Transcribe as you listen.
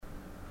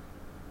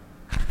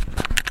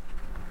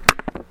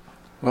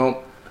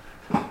Well,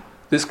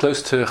 this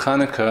close to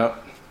Chanukah,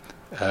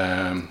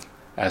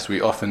 as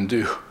we often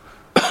do,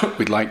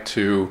 we'd like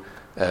to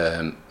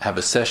have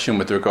a session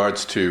with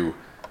regards to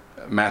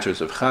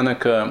matters of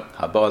Chanukah,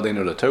 haba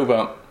aleinu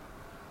tova,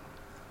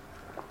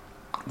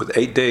 with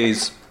 8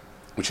 days,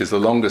 which is the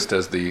longest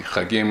as the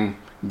Chagim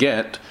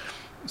get.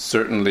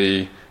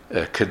 Certainly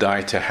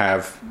kedai to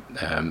have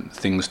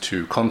things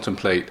to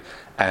contemplate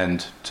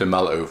and to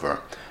mull over.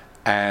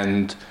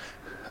 And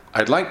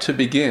I'd like to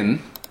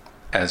begin,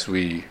 as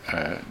we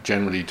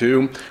generally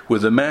do,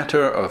 with a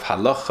matter of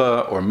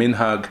halacha or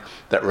minhag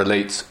that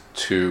relates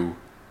to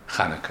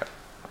Chanukah.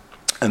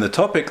 And the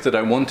topic that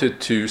I wanted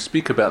to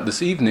speak about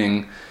this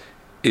evening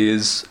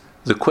is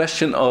the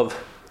question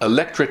of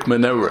electric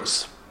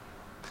menorahs,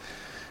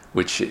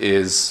 which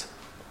is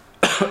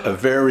a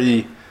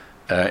very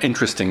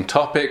interesting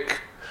topic,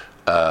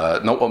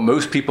 not what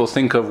most people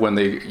think of when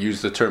they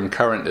use the term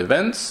current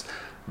events,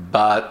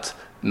 but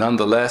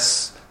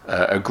nonetheless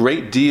a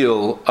great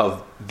deal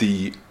of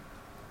the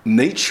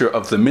nature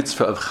of the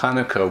mitzvah of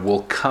Chanukah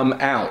will come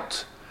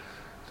out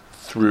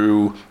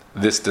through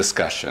this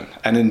discussion.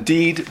 And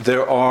indeed,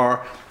 there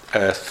are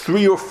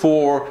 3 or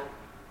 4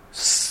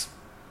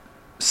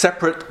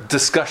 separate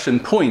discussion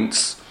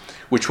points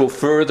which will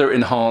further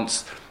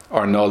enhance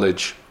our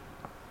knowledge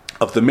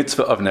of the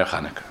mitzvah of Ner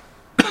Chanukah.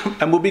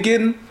 And we'll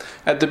begin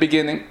at the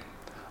beginning.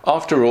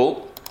 After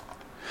all,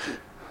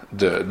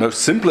 the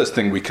most simplest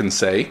thing we can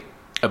say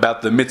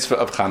about the mitzvah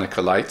of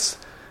Chanukah lights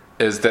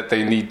is that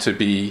they need to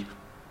be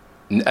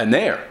a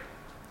ner.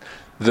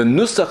 The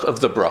nusach of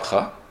the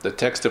bracha, the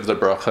text of the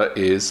bracha,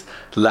 is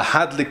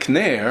lahadlik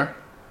ner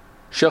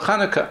shel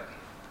Chanukah.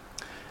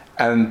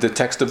 And the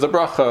text of the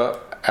bracha,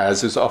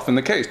 as is often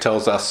the case,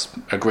 tells us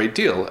a great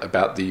deal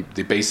about the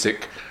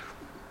basic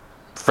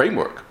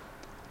framework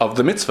of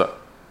the mitzvah.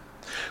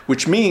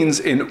 Which means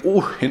in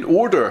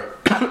order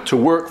to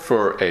work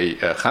for a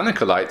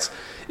Chanukah lights,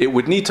 it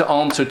would need to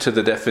answer to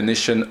the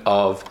definition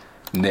of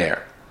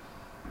ner.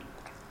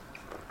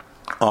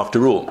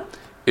 After all,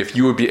 if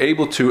you would be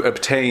able to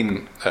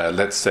obtain,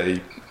 let's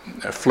say,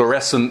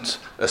 fluorescent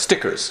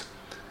stickers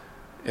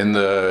in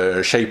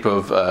the shape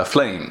of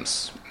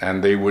flames,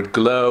 and they would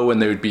glow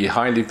and they would be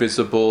highly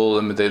visible,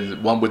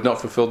 and one would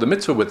not fulfill the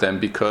mitzvah with them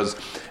because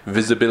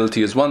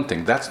visibility is one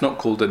thing. That's not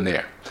called a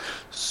ner.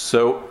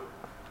 So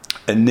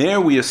a ner,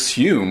 we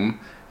assume,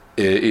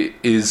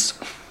 is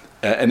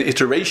an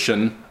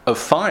iteration of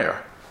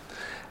fire.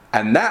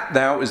 And that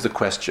now is the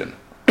question.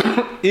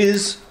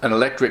 Is an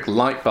electric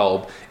light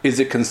bulb, is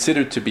it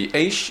considered to be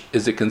eish?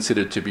 Is it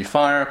considered to be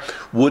fire?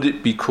 Would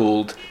it be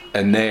called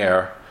a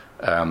ner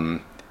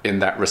in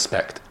that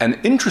respect? And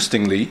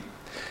interestingly,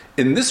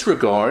 in this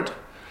regard,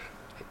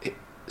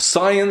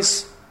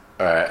 science,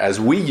 as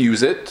we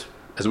use it,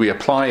 as we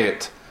apply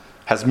it,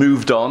 has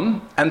moved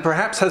on, and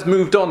perhaps has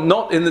moved on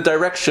not in the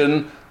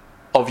direction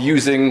of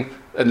using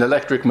an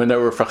electric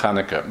menorah for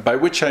Chanukah, by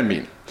which I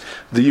mean,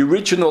 the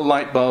original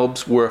light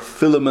bulbs were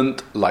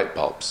filament light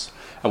bulbs.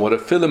 And what a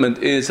filament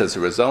is, as a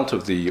result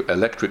of the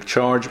electric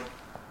charge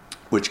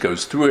which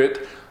goes through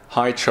it,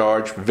 high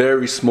charge,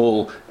 very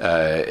small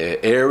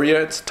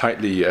area, it's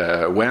tightly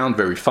wound,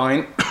 very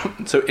fine,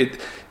 so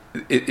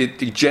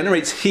it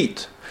generates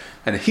heat,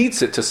 and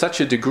heats it to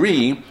such a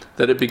degree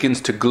that it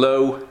begins to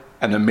glow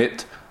and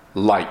emit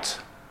light.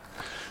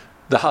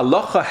 The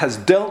halacha has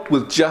dealt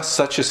with just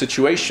such a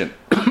situation,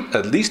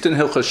 at least in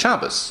Hilchos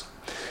Shabbos.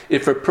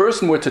 If a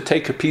person were to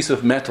take a piece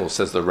of metal,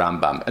 says the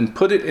Rambam, and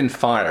put it in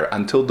fire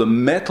until the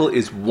metal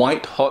is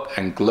white hot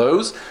and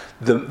glows,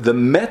 the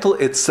metal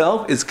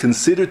itself is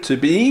considered to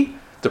be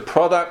the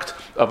product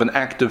of an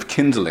act of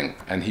kindling,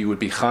 and he would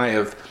be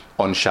chayav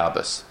on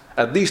Shabbos,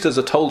 at least as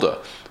a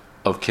tolda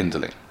of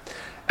kindling.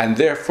 And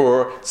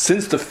therefore,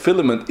 since the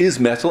filament is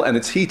metal and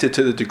it's heated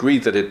to the degree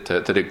that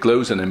it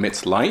glows and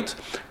emits light,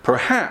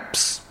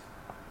 perhaps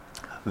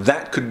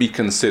that could be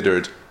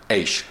considered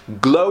eish.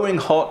 Glowing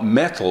hot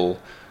metal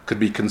could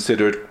be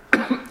considered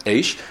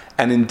eish.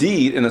 And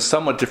indeed, in a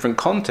somewhat different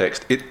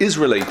context, it is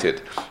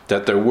related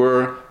that there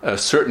were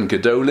certain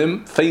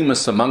gedolim,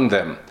 famous among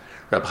them,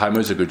 Reb Chaim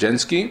Ozer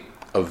Grodzinski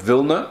of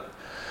Vilna.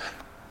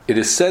 It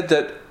is said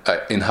that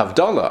in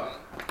Havdalah,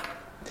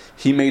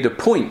 he made a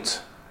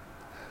point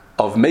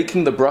of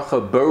making the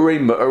bracha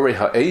borei me'orei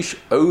ha'esh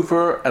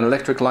over an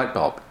electric light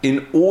bulb,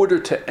 in order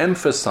to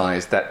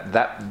emphasize that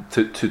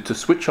to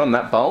switch on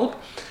that bulb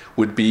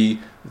would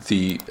be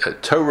the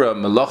Torah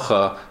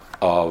melacha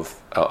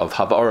of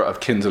havara,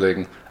 of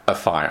kindling a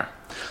fire.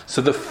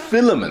 So the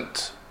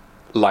filament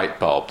light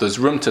bulb, there's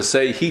room to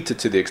say heated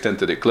to the extent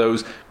that it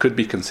glows, could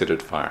be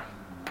considered fire.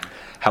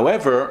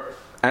 However,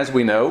 as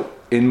we know,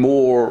 in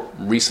more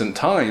recent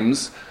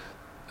times,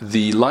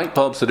 the light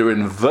bulbs that are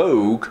in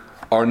vogue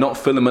are not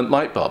filament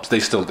light bulbs.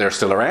 They're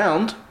still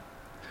around,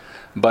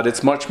 but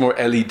it's much more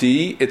LED.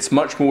 It's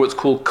much more what's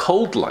called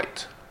cold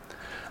light.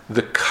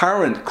 The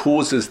current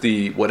causes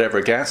the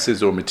whatever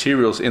gases or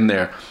materials in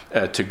there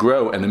to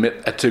glow and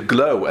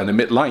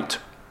emit light.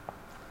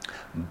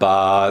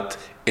 But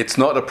it's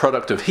not a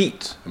product of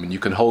heat. I mean, you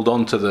can hold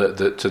on to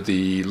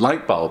the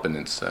light bulb, and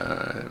it's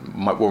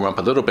might warm up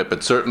a little bit,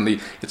 but certainly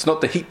it's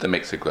not the heat that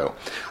makes it glow.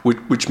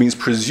 Which means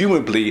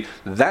presumably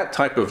that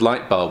type of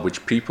light bulb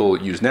which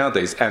people use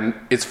nowadays, and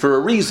it's for a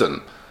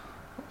reason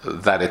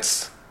that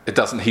it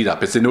doesn't heat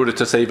up. It's in order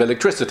to save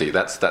electricity.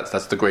 That's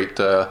the great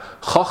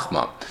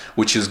chokhmah,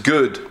 which is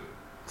good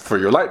for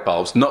your light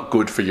bulbs, not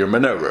good for your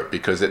menorah,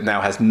 because it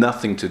now has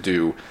nothing to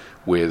do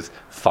with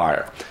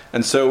fire.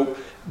 And so,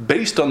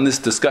 based on this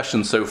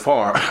discussion so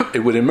far, it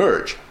would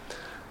emerge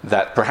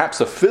that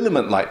perhaps a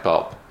filament light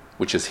bulb,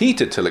 which is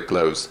heated till it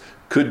glows,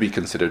 could be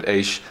considered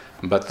eish,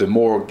 but the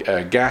more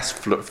gas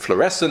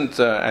fluorescent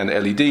and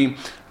LED,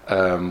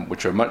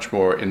 which are much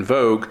more in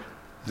vogue,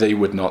 they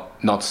would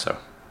not so.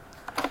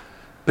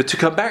 But to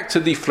come back to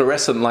the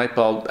fluorescent light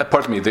bulb,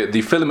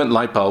 the filament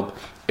light bulb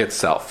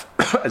itself,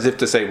 as if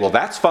to say, well,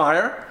 that's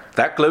fire,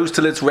 that glows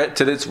till it's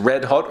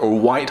red hot or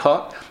white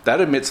hot, that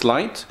emits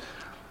light.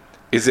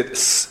 Is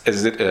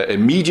it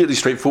immediately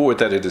straightforward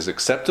that it is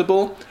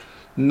acceptable?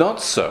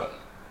 Not so.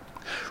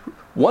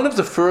 One of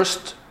the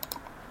first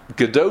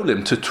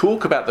Gedolim to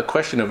talk about the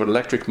question of an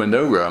electric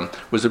menorah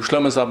was Reb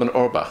Shlomo Zalman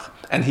Auerbach,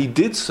 and he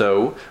did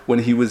so when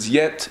he was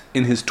yet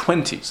in his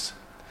 20s.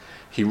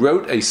 He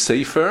wrote a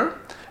sefer,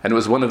 and it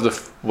was one of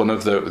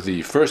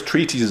the first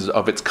treatises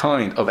of its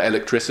kind of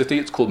electricity.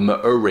 It's called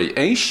Me'orei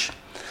Eish,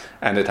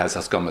 and it has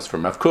haskamas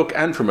from Rav Kook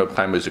and from Reb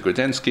Chaim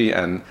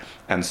Grudensky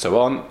and so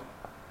on.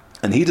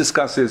 And he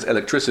discusses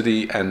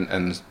electricity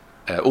and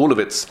all of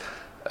its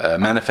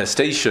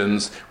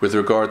manifestations with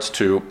regards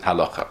to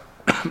halacha.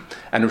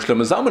 And Reb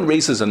Shlomo Zalman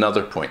raises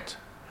another point.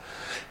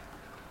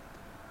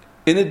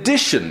 In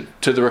addition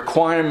to the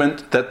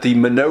requirement that the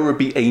menorah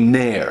be a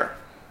ner,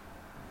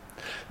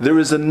 there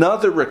is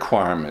another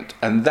requirement,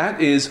 and that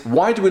is,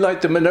 why do we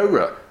light the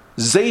menorah?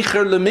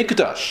 Zecher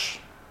lemikdash.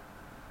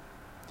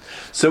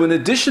 So in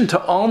addition to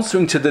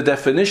answering to the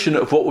definition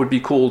of what would be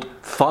called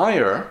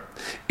fire,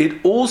 it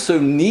also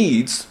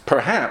needs,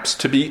 perhaps,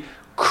 to be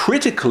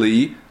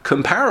critically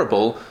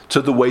comparable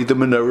to the way the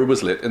menorah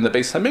was lit in the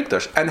Beis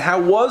HaMikdash. And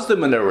how was the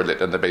menorah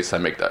lit in the Beis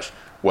HaMikdash?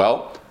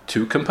 Well,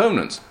 two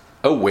components.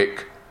 A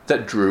wick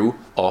that drew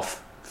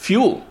off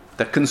fuel,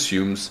 that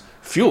consumes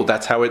fuel.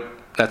 That's how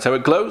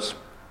it glows.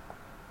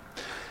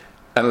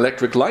 An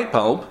electric light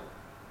bulb,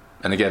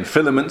 and again,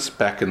 filaments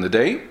back in the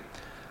day,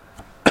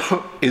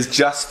 is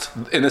just,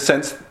 in a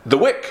sense, the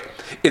wick.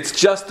 It's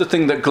just the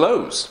thing that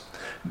glows.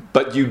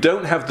 But you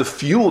don't have the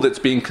fuel that's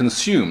being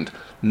consumed,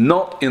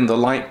 not in the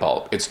light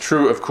bulb. It's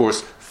true, of course,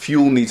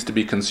 fuel needs to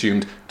be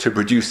consumed to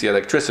produce the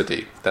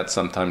electricity. That's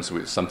sometimes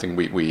something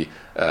we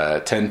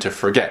tend to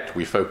forget.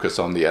 We focus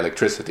on the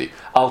electricity.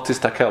 Al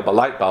tistakel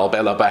b'light bulb,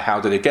 ela by how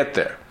did it get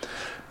there?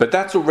 But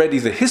that's already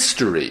the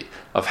history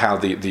of how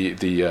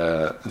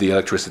the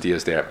electricity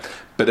is there.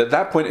 But at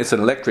that point, it's an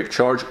electric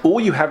charge.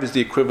 All you have is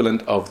the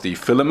equivalent of the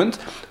filament,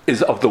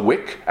 is of the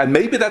wick, and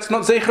maybe that's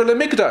not Zecher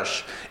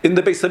LeMikdash. In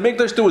the Beis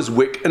HaMikdash, there was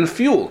wick and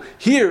fuel.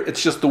 Here,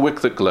 it's just the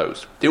wick that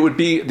glows. It would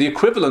be the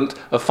equivalent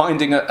of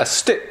finding a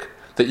stick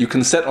that you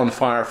can set on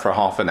fire for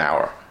half an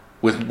hour,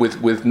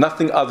 with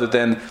nothing other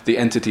than the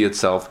entity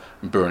itself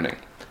burning.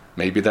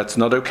 Maybe that's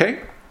not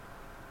okay.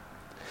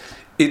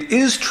 It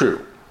is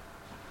true,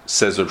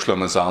 says Reb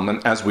Shlomo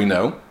Zalman, as we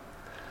know,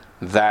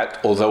 that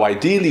although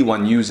ideally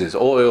one uses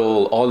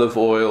oil, olive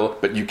oil,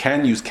 but you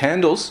can use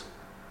candles.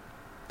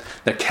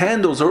 Now,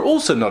 candles are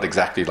also not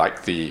exactly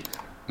like the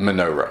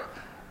menorah,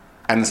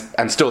 and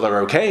still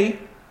they're okay.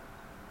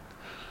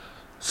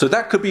 So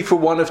that could be for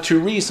one of two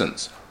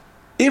reasons.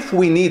 If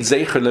we need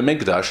Zecher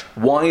LeMikdash,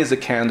 why is a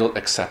candle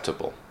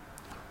acceptable?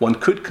 One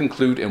could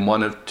conclude in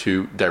one of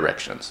two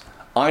directions.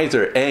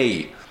 Either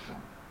A,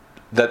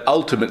 that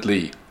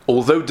ultimately,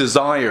 although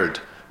desired,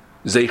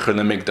 Zecher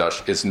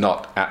LeMikdash is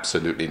not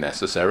absolutely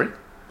necessary,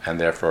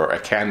 and therefore a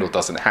candle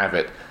doesn't have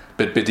it,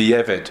 but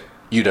b'di'evid,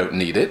 you don't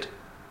need it.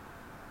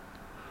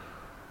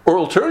 Or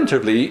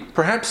alternatively,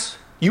 perhaps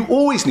you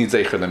always need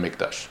Zecher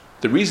LeMikdash.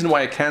 The reason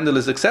why a candle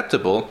is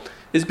acceptable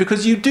is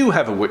because you do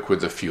have a wick with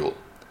the fuel.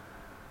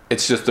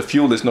 It's just the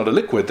fuel is not a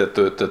liquid that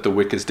the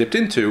wick is dipped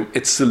into,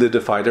 it's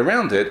solidified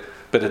around it,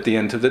 but at the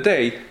end of the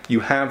day, you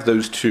have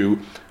those two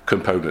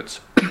components.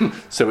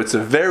 So it's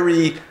a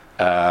very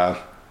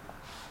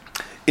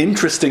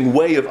interesting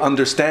way of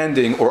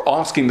understanding or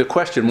asking the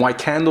question why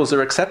candles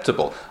are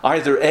acceptable.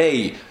 Either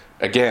A,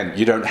 again,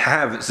 you don't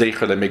have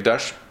Zecher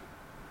LeMikdash,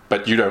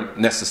 but you don't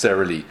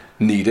necessarily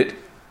need it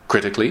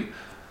critically,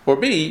 or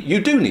B, you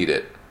do need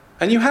it,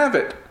 and you have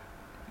it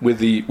with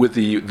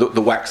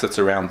the wax that's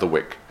around the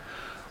wick.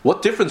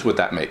 What difference would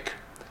that make?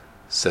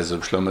 Says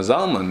Reb Shlomo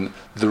Zalman,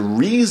 the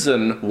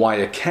reason why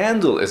a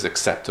candle is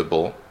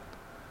acceptable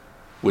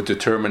would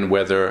determine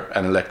whether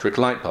an electric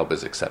light bulb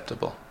is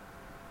acceptable.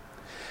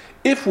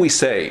 If we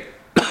say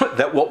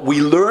that what we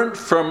learned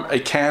from a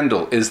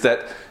candle is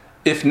that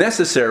if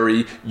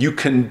necessary, you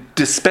can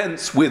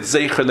dispense with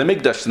Zecher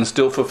LeMikdash and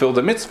still fulfill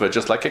the mitzvah,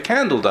 just like a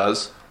candle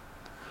does,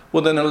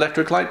 well then an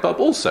electric light bulb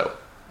also,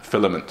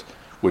 filament,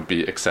 would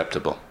be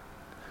acceptable.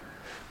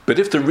 But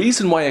if the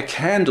reason why a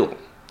candle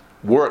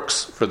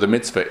works for the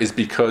mitzvah is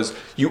because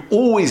you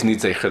always need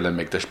Zeicher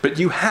LeMikdash, but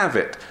you have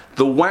it.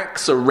 The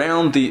wax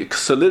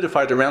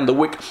solidified around the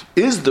wick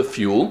is the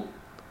fuel.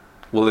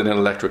 Well, in an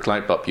electric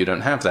light bulb, you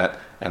don't have that,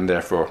 and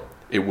therefore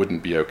it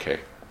wouldn't be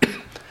okay.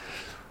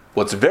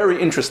 What's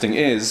very interesting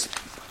is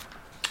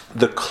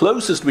the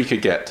closest we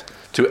could get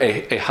to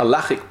a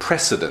halachic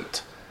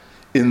precedent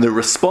in the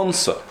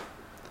responsa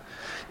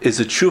is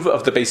a tshuva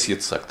of the Beis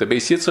Yitzchak. The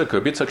Beis Yitzchak,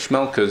 Rabbi Yitzchak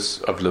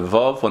Shmelkes of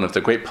Lvov, one of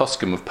the great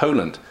poskim of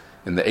Poland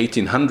in the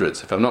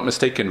 1800s, if I'm not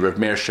mistaken, Rav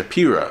Meir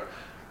Shapira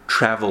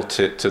traveled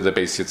to the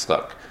Beis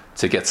Yitzchak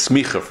to get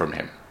smicha from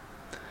him.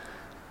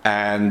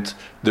 And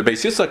the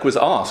Beis Yitzchak was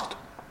asked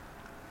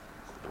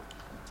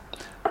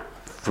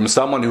from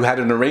someone who had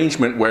an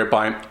arrangement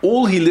whereby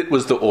all he lit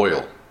was the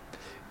oil.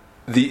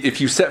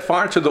 If you set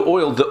fire to the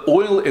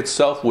oil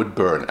itself would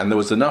burn, and there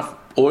was enough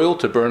oil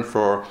to burn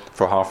for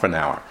half an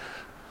hour.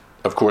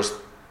 Of course,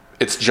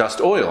 it's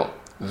just oil.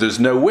 There's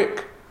no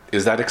wick.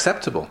 Is that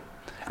acceptable?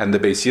 And the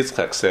Beis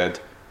Yitzchak said,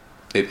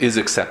 it is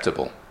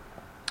acceptable.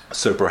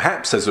 So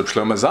perhaps, says Rav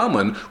Shlomo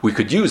Zalman, we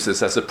could use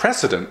this as a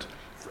precedent,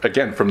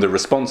 again, from the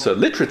responsa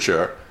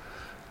literature,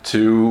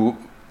 to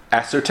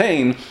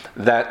ascertain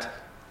that,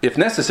 if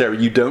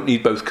necessary, you don't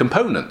need both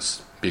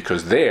components,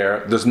 because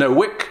there's no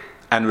wick,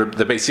 and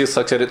the Beis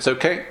Yitzchak said it's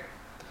okay.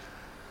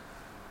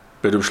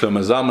 But Rav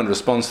Shlomo Zalman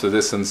responds to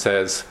this and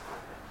says,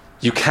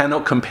 you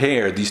cannot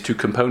compare these two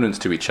components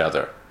to each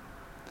other,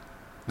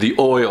 the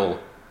oil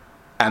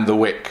and the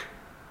wick.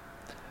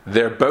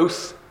 They're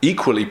both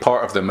equally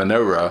part of the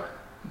menorah,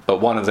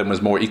 but one of them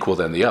was more equal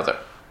than the other,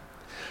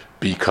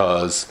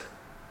 because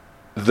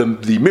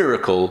the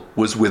miracle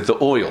was with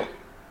the oil.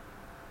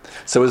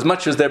 So as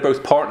much as they're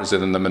both partners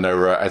in the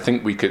menorah, I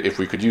think if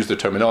we could use the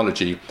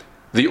terminology,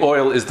 the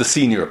oil is the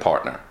senior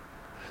partner,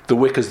 the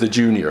wick is the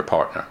junior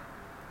partner.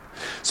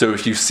 So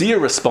if you see a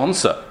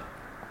responsa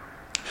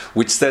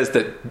which says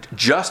that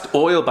just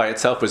oil by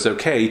itself is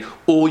okay,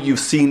 all you've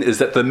seen is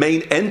that the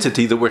main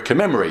entity that we're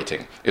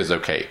commemorating is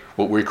okay,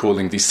 what we're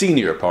calling the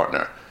senior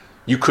partner.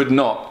 You could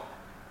not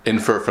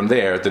infer from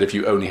there that if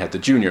you only had the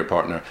junior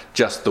partner,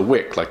 just the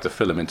wick, like the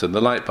filament in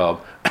the light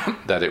bulb,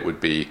 that it would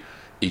be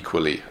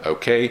equally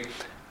okay.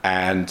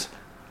 And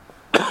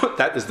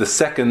that is the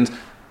second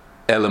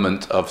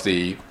element of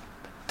the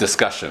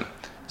discussion.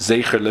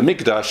 Zeicher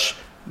LeMikdash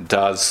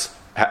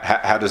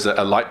how does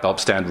a light bulb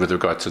stand with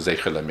regard to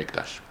Zeicher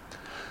LeMikdash?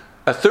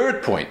 A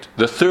third point,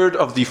 the third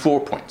of the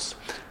 4 points,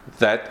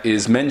 that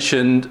is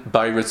mentioned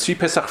by Tzvi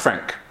Pesach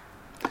Frank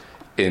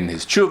in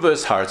his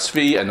Tshuvas, Har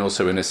Tzvi, and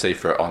also in his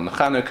Sefer on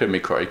Chanukah,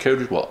 Mikroi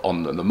Kodesh,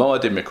 on the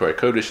Moadim, Mikroi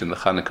Kodesh in the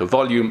Chanukah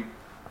volume.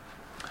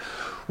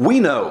 We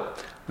know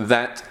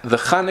that the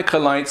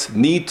Chanukah lights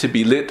need to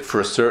be lit for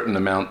a certain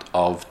amount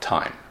of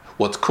time.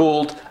 What's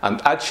called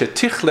an ad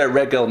shetichle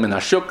regel min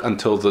hashuk,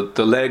 until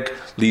the leg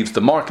leaves the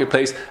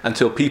marketplace,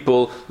 until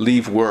people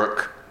leave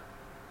work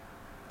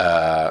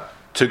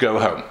to go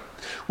home,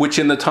 which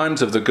in the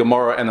times of the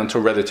Gemara and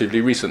until relatively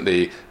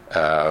recently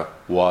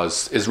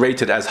is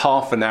rated as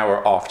half an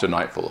hour after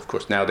nightfall. Of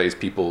course, nowadays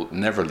people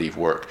never leave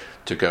work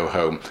to go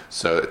home,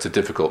 so it's a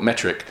difficult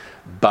metric.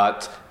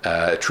 But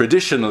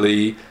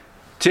traditionally,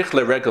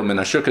 tichle regel min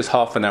hashuk is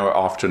half an hour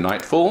after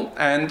nightfall,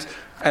 and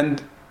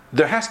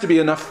there has to be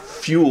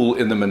enough fuel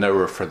in the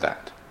menorah for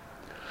that.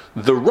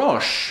 The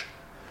Rosh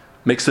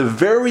makes a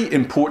very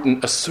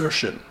important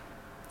assertion,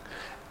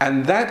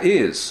 and that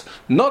is,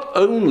 not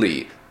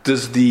only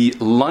does the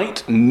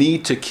light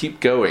need to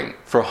keep going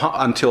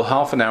until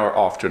half an hour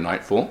after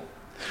nightfall,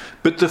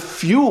 but the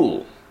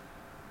fuel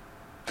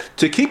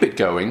to keep it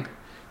going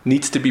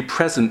needs to be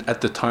present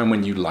at the time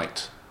when you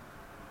light.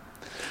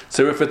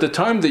 So if at the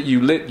time that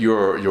you lit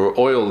your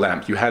oil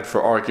lamp, you had,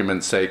 for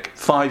argument's sake,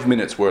 5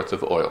 minutes worth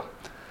of oil,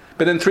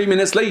 but then 3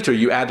 minutes later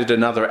you added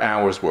another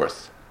hour's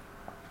worth,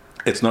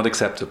 it's not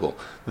acceptable.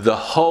 The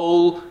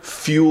whole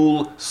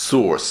fuel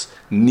source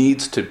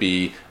needs to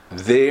be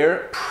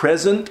there,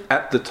 present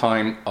at the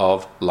time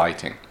of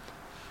lighting.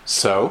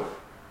 So,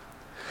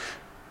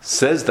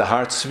 says the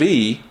Har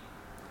Tzvi,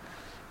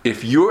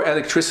 if your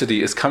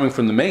electricity is coming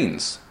from the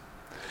mains,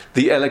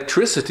 the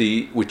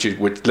electricity, which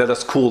let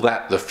us call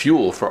that the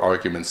fuel for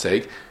argument's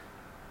sake,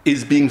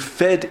 is being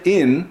fed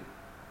in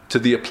to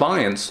the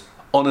appliance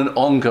on an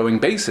ongoing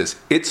basis.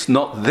 It's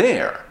not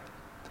there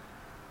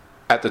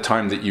at the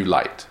time that you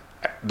light.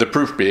 The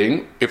proof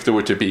being, if there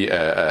were to be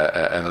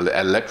an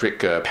electric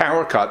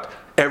power cut,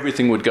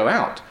 everything would go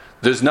out.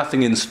 There's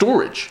nothing in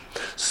storage.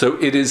 So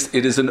it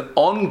is an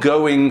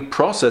ongoing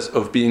process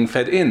of being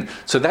fed in.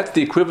 So that's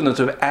the equivalent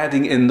of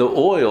adding in the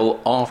oil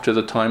after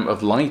the time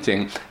of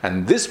lighting.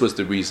 And this was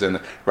the reason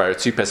why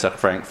Tzvi Pesach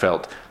Frank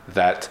felt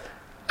that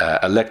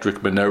electric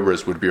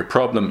menorahs would be a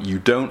problem. You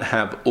don't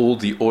have all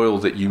the oil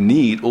that you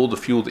need, all the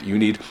fuel that you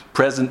need,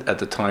 present at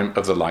the time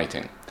of the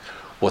lighting.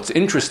 What's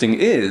interesting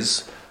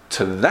is,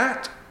 to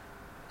that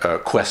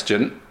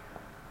question,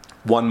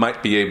 one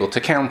might be able to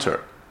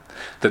counter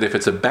that if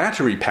it's a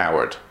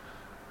battery-powered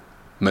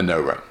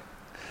menorah,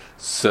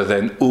 So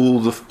then all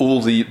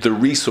the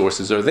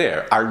resources are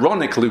there.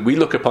 Ironically, we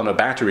look upon a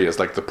battery as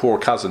like the poor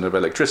cousin of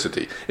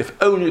electricity. If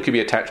only it could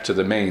be attached to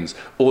the mains,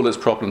 all its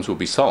problems will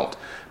be solved.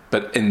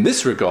 But in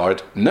this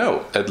regard,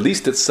 no. At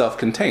least it's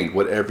self-contained.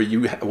 Whatever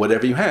you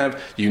have,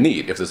 you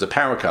need. If there's a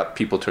power cut,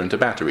 people turn to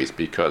batteries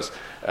because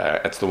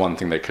it's the one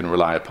thing they can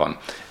rely upon.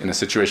 In a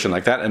situation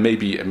like that, and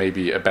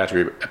maybe a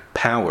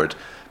battery-powered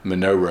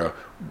menorah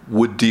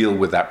would deal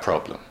with that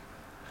problem.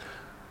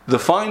 The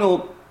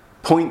final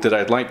point that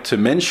I'd like to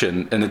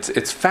mention, and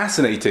it's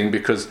fascinating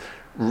because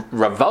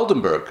Rav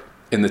Waldenberg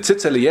in the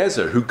Tzitz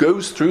Eliezer, who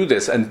goes through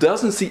this and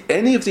doesn't see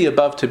any of the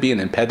above to be an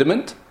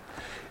impediment,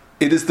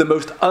 it is the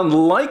most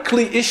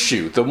unlikely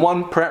issue, the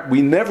one perhaps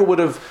we never would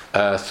have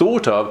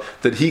thought of,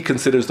 that he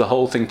considers the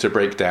whole thing to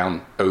break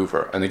down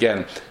over. And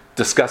again,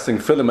 discussing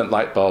filament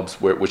light bulbs,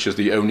 which is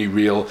the only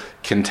real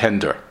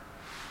contender.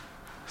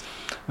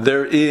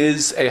 There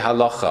is a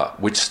halacha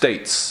which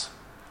states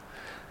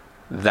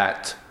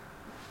that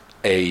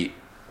a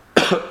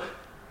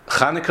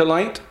Chanukah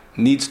light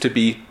needs to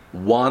be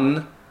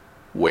one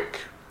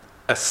wick,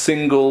 a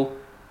single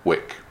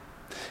wick.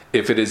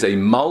 If it is a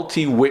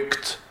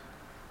multi-wicked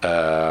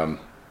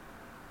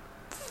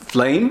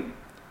flame,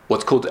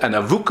 what's called an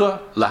avuka,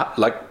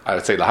 like I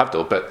would say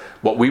lahavdil, but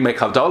what we make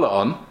havdalah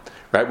on,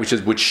 right,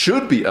 which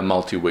should be a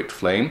multi-wicked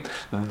flame,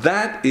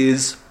 that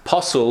is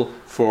possible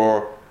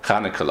for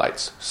Chanukah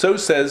lights. So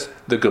says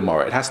the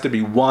Gemara. It has to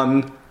be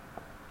one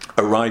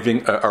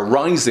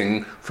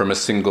arising from a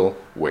single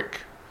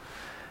wick.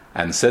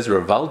 And says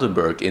Rav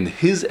Waldenberg, in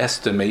his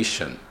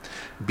estimation,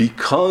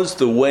 because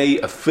the way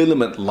a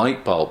filament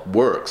light bulb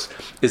works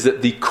is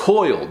that the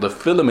coil, the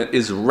filament,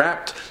 is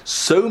wrapped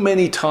so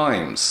many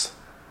times,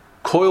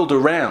 coiled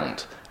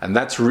around, and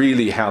that's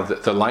really how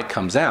the light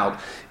comes out,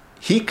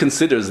 he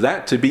considers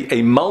that to be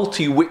a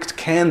multi-wicked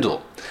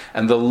candle.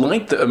 And the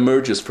light that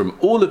emerges from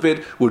all of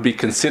it would be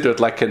considered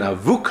like an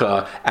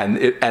avuka, and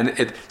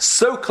it's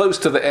so close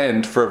to the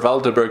end for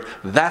Waldenberg,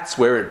 that's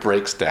where it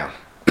breaks down.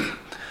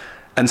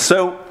 And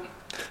so,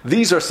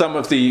 these are some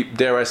of the,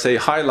 dare I say,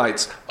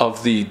 highlights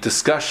of the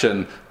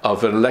discussion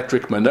of an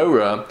electric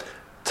menorah.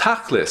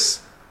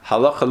 Tachlis,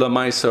 halacha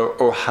l'maisa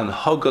or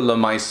hanhaga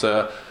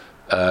l'maisa.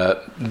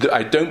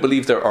 I don't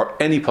believe there are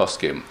any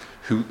poskim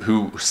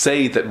who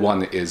say that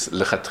one is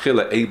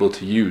lechatchila able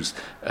to use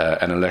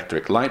an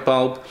electric light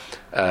bulb.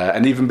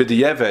 And even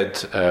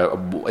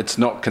b'di'eved, it's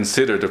not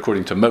considered,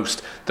 according to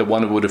most, that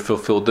one would have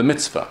fulfilled the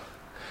mitzvah.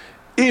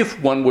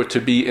 If one were to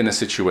be in a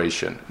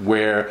situation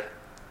where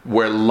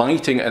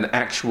lighting an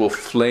actual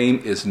flame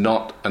is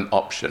not an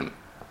option,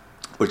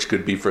 which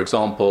could be, for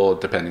example,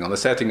 depending on the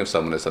setting, if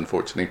someone is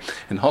unfortunately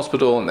in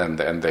hospital and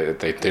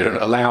they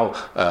don't allow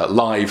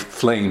live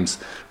flames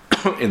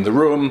in the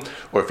room,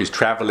 or if he's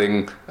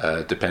traveling,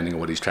 depending on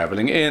what he's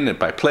traveling in, and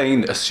by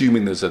plane,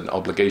 assuming there's an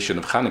obligation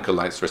of Chanukah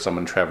lights for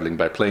someone traveling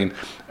by plane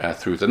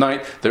through the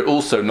night. They're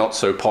also not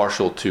so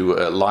partial to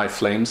live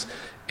flames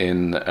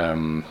in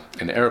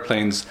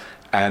airplanes.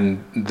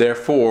 And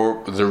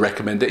therefore, the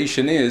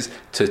recommendation is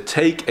to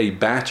take a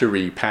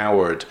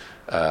battery-powered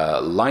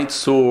light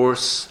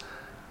source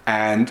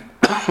and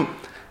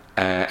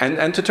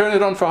to turn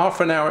it on for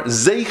half an hour.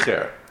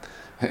 Zeicher.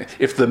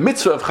 If the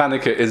mitzvah of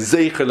Chanukah is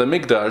Zeicher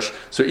LeMikdash,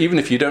 so even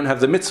if you don't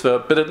have the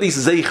mitzvah, but at least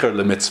Zeicher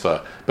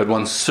LeMitzvah, but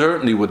one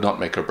certainly would not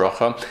make a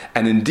bracha.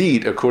 And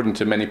indeed, according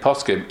to many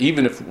poskim,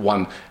 even if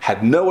one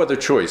had no other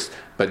choice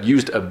but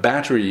used a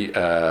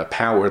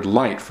battery-powered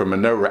light for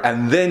menorah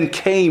and then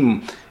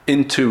came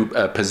into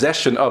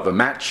possession of a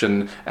match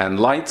and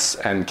lights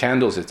and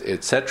candles,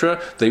 etc.,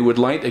 they would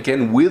light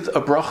again with a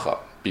bracha,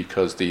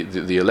 because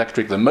the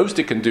electric, the most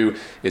it can do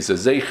is a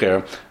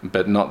zeicher,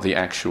 but not the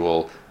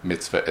actual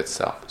mitzvah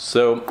itself.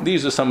 So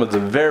these are some of the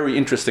very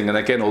interesting, and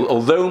again,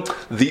 although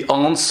the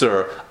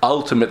answer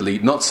ultimately,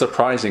 not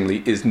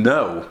surprisingly, is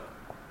no,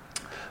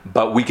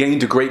 but we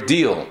gained a great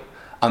deal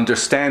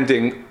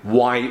understanding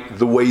why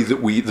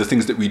the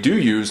things that we do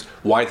use,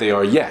 why they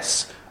are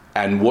yes,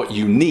 and what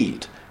you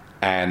need.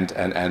 And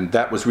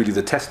that was really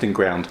the testing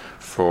ground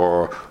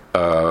for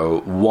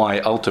why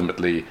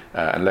ultimately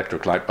an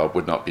electric light bulb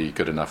would not be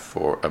good enough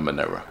for a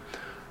menorah.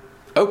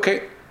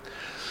 Okay,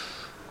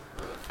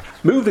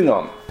 moving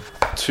on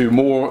to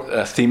more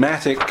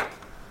thematic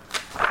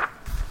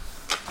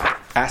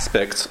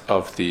aspects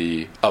of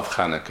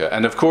Chanukah,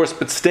 and of course,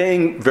 but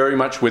staying very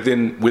much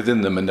within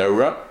the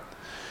menorah,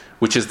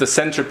 which is the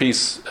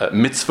centerpiece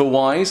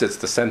mitzvah-wise. It's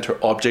the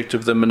center object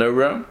of the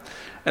menorah.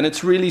 And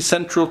it's really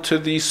central to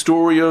the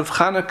story of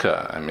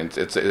Chanukah. I mean,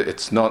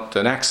 it's not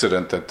an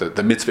accident that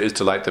the mitzvah is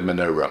to light the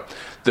menorah.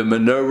 The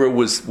menorah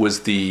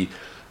was the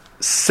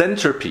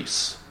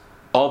centerpiece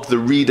of the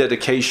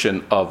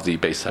rededication of the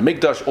Beis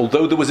Hamikdash,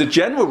 although there was a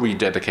general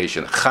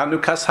rededication,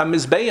 Chanukas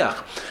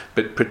HaMizbeach,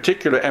 but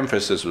particular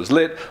emphasis was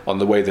lit on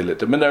the way they lit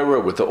the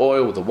menorah, with the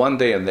oil, with the 1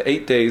 day and the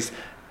 8 days,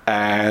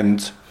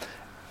 and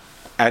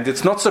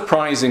it's not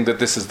surprising that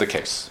this is the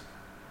case,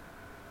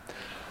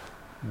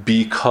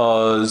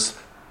 because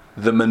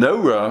the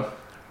menorah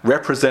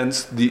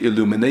represents the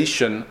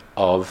illumination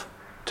of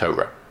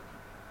Torah.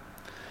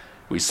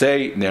 We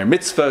say ner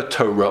mitzvah,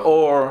 Torah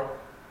or.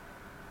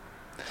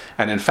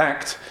 And in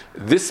fact,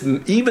 this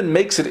even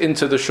makes it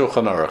into the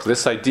Shulchan Aruch,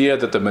 this idea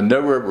that the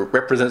menorah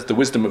represents the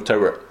wisdom of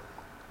Torah.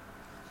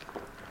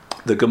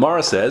 The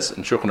Gemara says,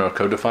 and Shulchan Aruch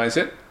codifies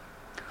it,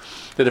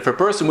 that if a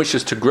person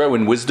wishes to grow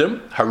in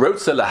wisdom,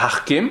 harotza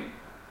lahachkim,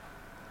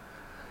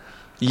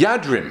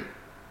 yadrim,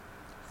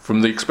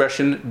 from the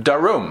expression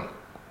darom,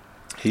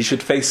 he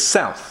should face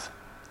south.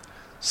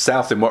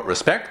 South in what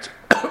respect?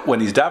 When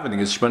he's davening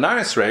his Shemona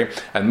Esrei,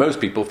 and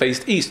most people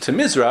faced east to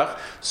Mizrach,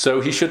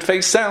 so he should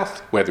face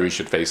south, whether he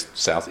should face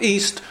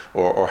southeast,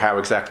 or how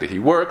exactly he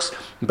works.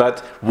 But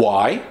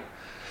why?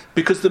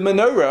 Because the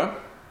menorah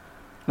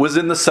was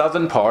in the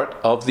southern part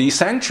of the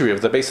sanctuary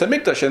of the Beis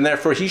HaMikdash, and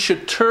therefore he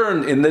should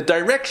turn in the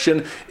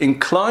direction,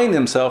 incline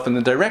himself in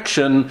the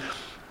direction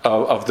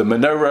of the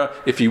menorah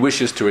if he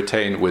wishes to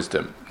attain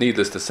wisdom.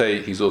 Needless to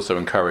say, he's also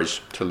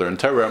encouraged to learn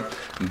Torah,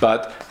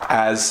 but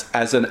as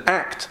an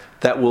act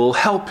that will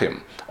help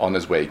him on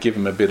his way, give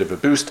him a bit of a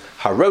boost.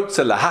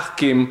 Harotze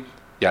lahachkim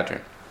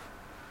yadrim.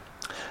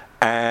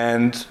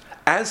 And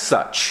as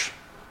such,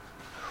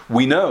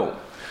 we know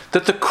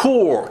that the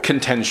core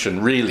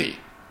contention, really,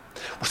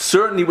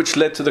 certainly which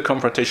led to the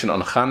confrontation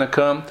on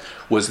Chanukah,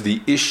 was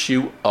the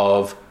issue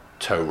of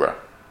Torah.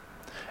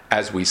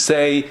 As we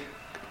say,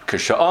 to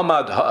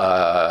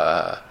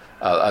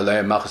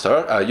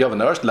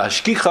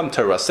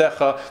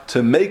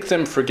make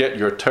them forget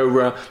your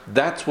Torah.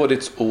 That's what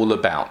it's all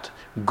about.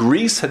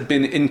 Greece had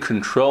been in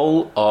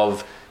control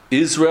of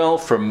Israel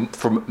for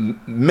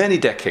many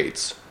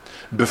decades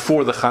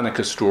before the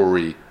Chanukah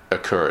story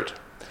occurred.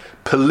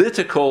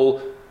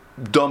 Political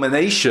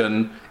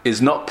domination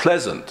is not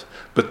pleasant,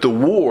 but the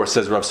war,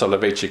 says Rav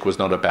Soloveitchik, was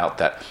not about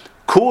that.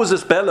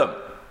 Casus bellum.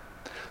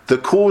 The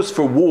cause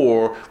for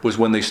war was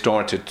when they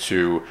started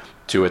to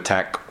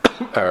attack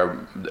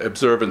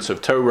observance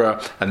of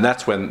Torah, and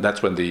that's when the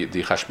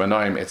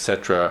Hashmonaim,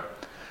 etc.,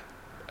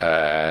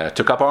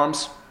 took up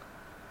arms.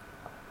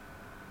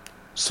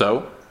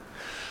 So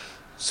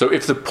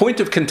if the point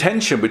of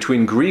contention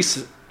between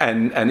Greece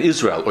and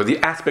Israel, or the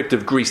aspect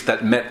of Greece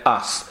that met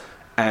us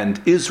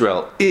and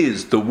Israel,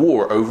 is the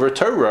war over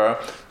Torah,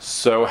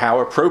 so how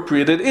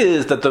appropriate it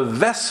is that the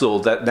vessel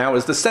that now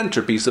is the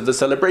centerpiece of the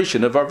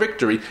celebration of our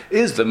victory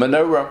is the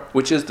menorah,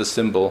 which is the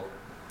symbol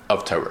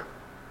of Torah.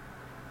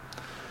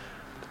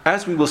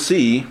 As we will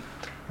see,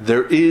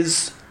 there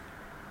is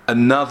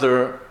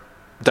another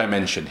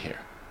dimension here.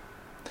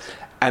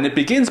 And it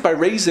begins by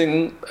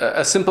raising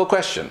a simple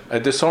question, a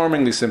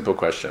disarmingly simple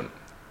question.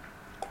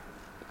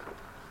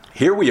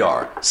 Here we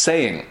are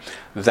saying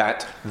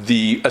that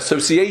the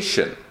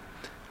association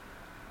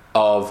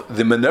of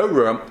the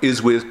menorah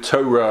is with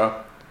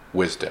Torah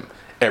wisdom.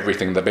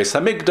 Everything the Beis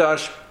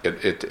HaMikdash,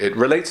 it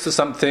relates to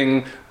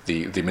something.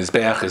 The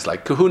Mizbeach is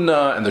like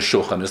Kahuna, and the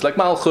Shulchan is like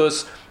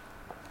Malchus,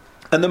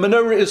 and the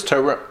menorah is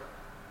Torah.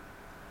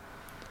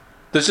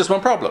 There's just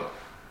one problem.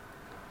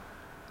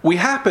 We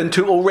happen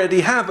to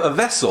already have a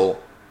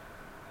vessel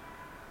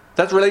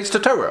that relates to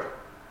Torah.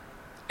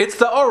 It's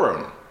the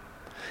Aron.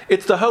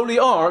 It's the Holy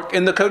Ark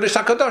in the Kodesh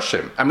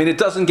HaKadoshim. I mean, it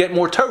doesn't get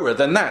more Torah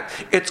than that.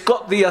 It's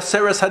got the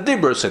Aseres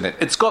HaDibros in it.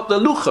 It's got the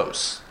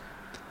Luchos.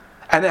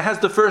 And it has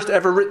the first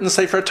ever written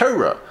Sefer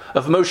Torah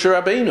of Moshe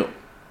Rabbeinu.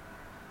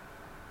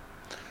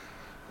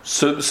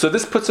 So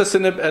this puts us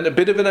in a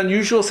bit of an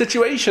unusual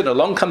situation.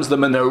 Along comes the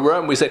menorah,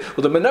 and we say,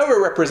 well, the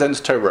menorah represents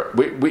Torah.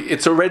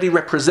 It's already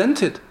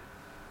represented.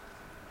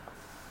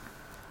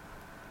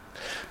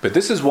 But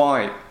this is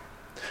why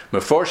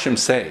Mefarshim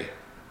say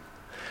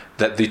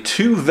that the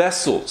two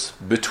vessels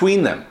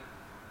between them,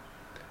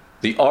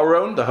 the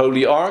Aron, the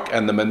Holy Ark,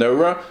 and the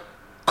menorah,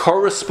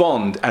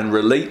 correspond and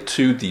relate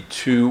to the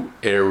two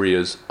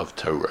areas of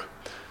Torah.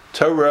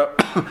 Torah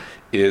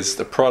is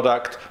the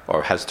product,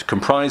 or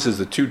comprises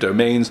the two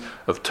domains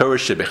of Torah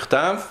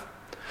shebichtav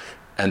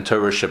and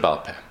Torah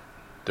shebal peh.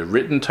 The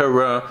written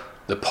Torah,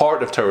 the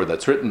part of Torah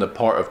that's written, the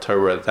part of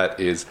Torah that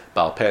is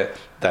bal peh,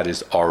 that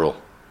is oral.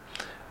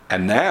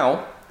 And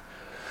now,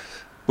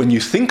 when you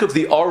think of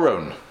the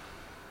Aron,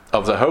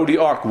 of the Holy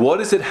Ark, what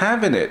does it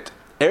have in it?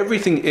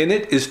 Everything in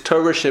it is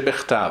Torah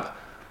shebichtav.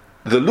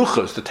 The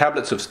luchos, the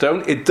tablets of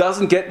stone, it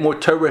doesn't get more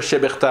Torah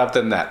shebichtav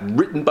than that,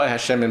 written by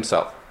Hashem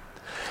himself.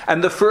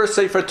 And the first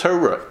Sefer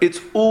Torah, it's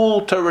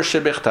all Torah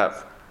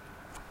shebichtav.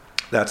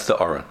 That's the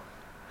Aron.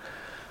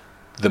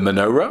 The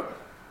menorah,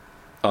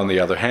 on the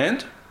other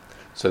hand,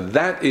 so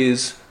that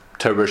is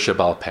Torah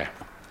shebal peh.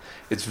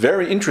 It's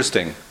very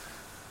interesting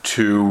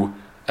to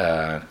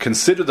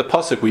consider the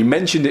pasuk. We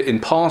mentioned it in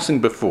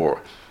passing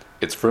before.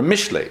 It's from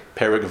Mishlei,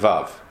 Perek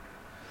Vav.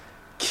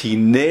 Ki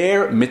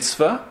ner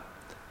mitzvah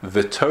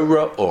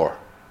v'Torah or.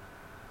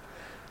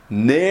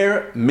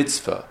 Ner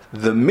mitzvah.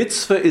 The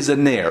mitzvah is a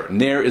ner.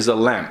 Ner is a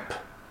lamp.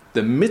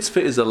 The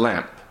mitzvah is a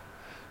lamp.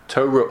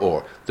 Torah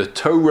or. The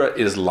Torah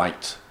is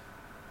light.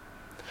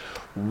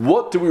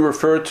 What do we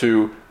refer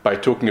to by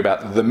talking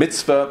about the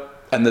mitzvah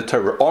and the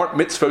Torah? Aren't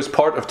mitzvahs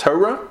part of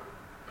Torah?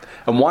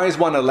 And why is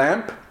one a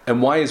lamp?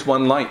 And why is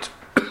one light?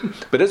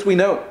 But as we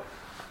know,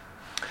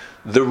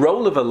 the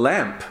role of a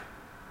lamp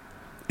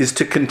is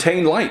to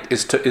contain light,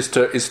 is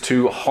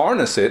to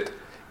harness it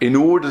in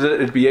order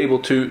that it be able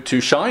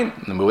to shine.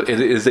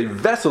 It is a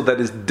vessel that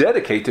is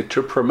dedicated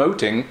to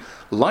promoting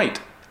light.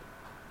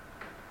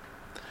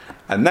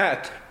 And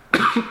that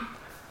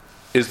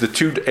is the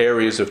two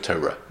areas of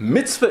Torah.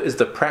 Mitzvah is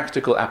the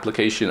practical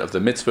application of the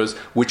mitzvahs,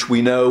 which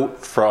we know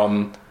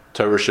from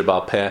Torah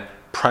Sheba'al Peh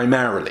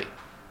primarily.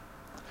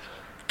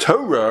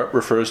 Torah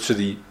refers to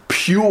the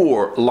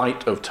pure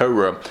light of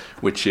Torah,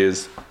 which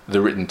is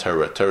the written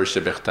Torah, Torah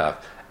Shebechtav.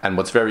 And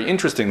what's very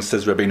interesting,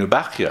 says Rabbeinu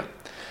Bachya,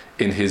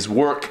 in his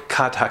work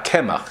Kad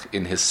HaKemach,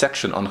 in his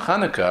section on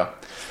Chanukah,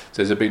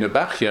 says Rabbeinu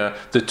Bachya,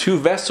 the two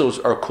vessels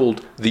are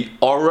called the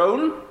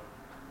Aron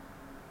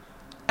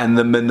and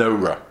the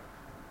Menorah.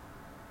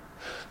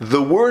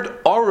 The word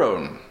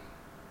Aron,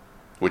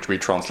 which we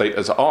translate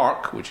as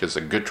ark, which is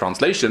a good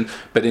translation,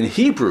 but in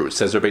Hebrew,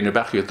 says Rabbeinu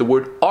Bachya, the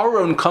word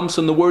Aron comes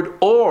from the word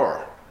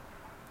or.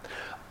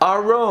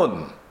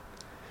 Aron.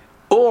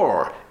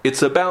 Or.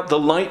 It's about the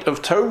light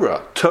of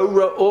Torah.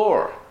 Torah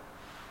or.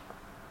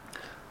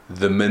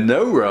 The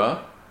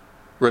menorah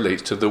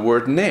relates to the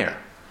word ner,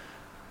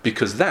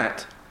 because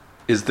that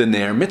is the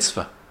ner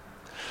mitzvah.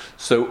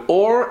 So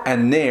or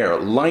and ner,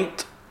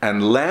 light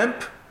and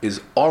lamp,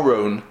 is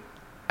Aron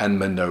and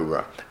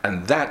menorah.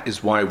 And that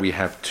is why we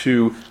have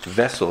two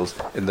vessels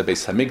in the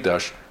Beis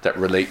Hamikdash that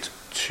relate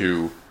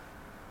to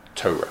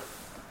Torah,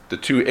 the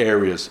two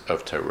areas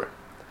of Torah.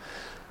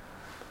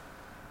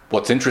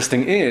 What's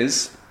interesting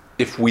is,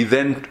 if we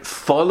then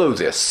follow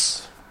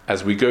this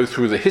as we go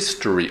through the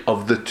history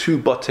of the two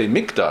Batei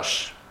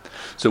Mikdash,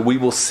 so we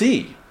will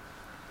see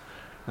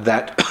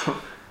that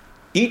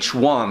each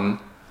one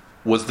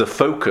was the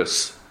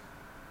focus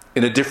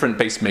in a different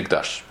Beis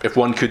Mikdash, if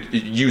one could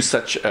use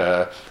such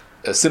a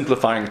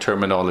simplifying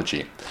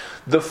terminology.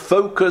 The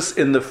focus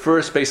in the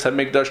first Beis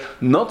Hamikdash,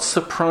 not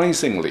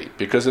surprisingly,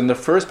 because in the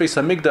first Beis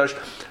Hamikdash,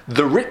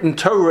 the written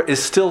Torah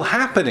is still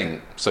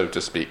happening, so to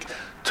speak.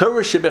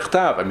 Torah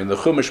Shebechtav, the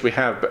Chumash we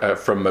have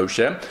from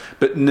Moshe,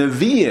 but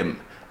Nevi'im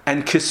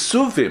and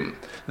Kesuvim,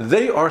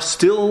 they are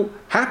still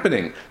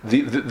happening.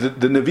 The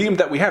Nevi'im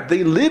that we have,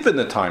 they live in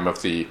the time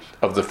of the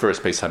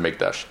first Beis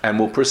Hamikdash, and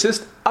will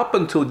persist up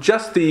until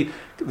just the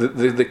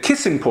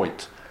kissing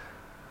point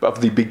of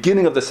the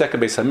beginning of the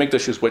second Beis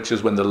Hamikdash, which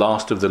is when the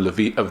last of the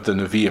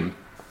Nevi'im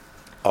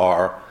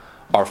are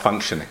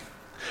functioning.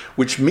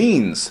 Which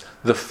means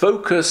the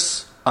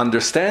focus,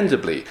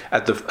 understandably,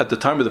 at the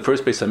time of the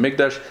first Beis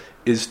Hamikdash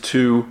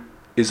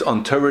is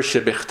on Torah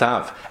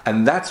Shebechtav,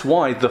 and that's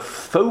why the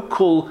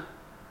focal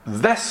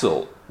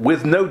vessel,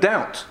 with no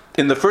doubt,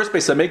 in the first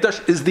Beis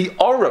Hamikdash is the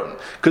Aron,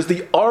 because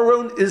the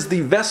Aron is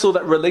the vessel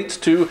that relates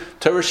to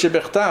Torah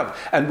Shebechtav.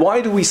 And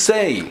why do we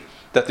say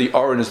that the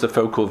Aron is the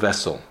focal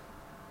vessel?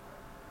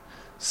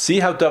 See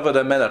how David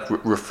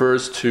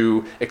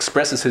HaMelech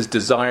expresses his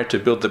desire to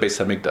build the Beis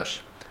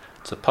Hamikdash.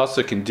 It's a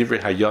pasuk in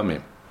Divrei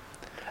Hayamim.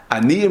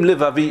 Aniyim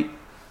levavi,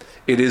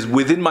 it is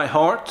within my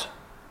heart.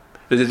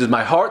 It is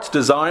my heart's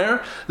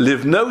desire.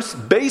 Livnos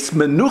beis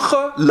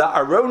menucha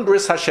la'aron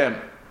bris Hashem.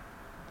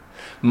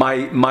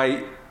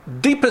 My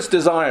deepest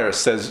desire,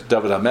 says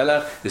David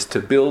HaMelech, is to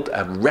build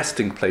a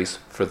resting place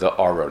for the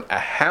Aron, a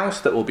house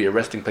that will be a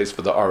resting place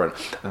for the Aron.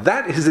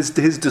 That is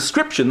his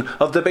description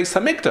of the Beis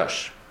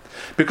Hamikdash.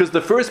 Because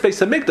the first Beis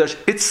Hamikdash,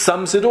 it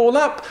sums it all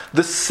up.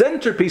 The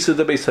centerpiece of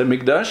the Beis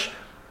Hamikdash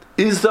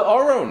is the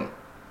Aron,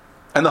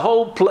 and the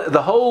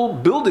whole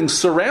building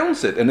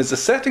surrounds it and is a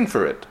setting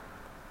for it.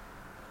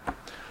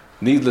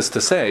 Needless to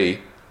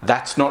say,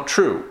 that's not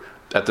true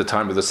at the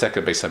time of the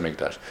second Beis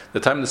Hamikdash. The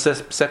time of the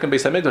second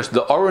Beis Hamikdash,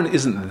 the Aron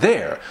isn't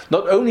there.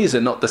 Not only is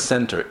it not the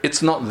center,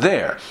 it's not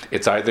there.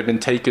 It's either been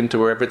taken to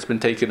wherever it's been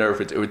taken,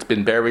 or it's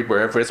been buried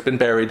wherever it's been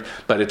buried,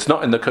 but it's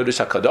not in the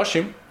Kodesh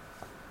HaKadoshim.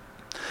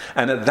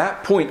 And at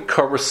that point,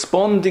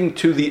 corresponding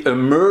to the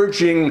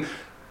emerging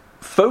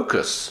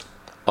focus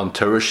on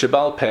Torah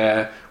Sheba'al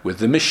Peh, with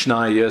the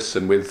Mishnayos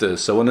and with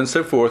so on and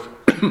so forth,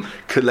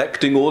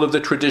 collecting all of the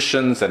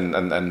traditions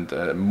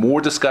and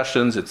more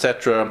discussions,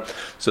 etc.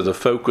 So the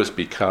focus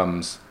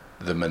becomes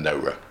the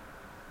menorah.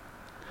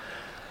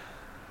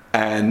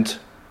 And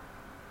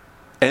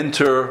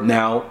enter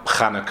now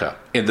Chanukah,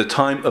 in the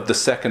time of the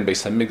second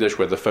Beis Hamikdash,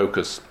 where the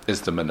focus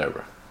is the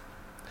menorah.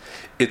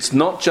 It's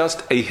not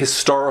just a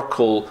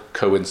historical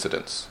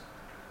coincidence.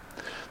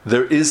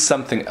 There is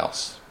something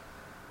else.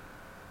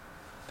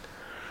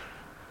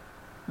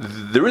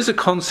 There is a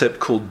concept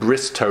called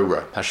bris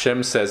Torah.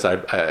 Hashem says,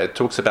 it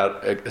talks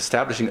about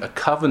establishing a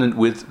covenant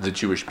with the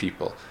Jewish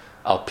people.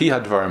 Al pi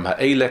hadvarim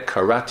ha'ele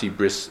karati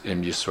bris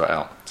im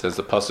Yisrael, says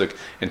the pasuk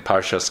in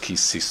Parshas Ki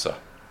Sisa.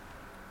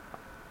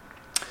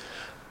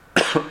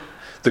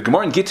 The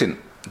Gemara in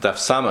Gittin, Daf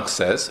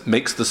Samach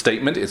makes the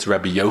statement, it's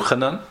Rabbi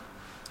Yochanan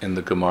in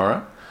the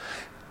Gemara,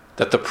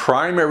 that the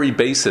primary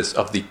basis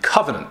of the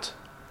covenant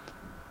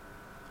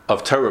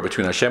of Torah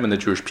between Hashem and the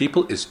Jewish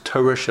people is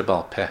Torah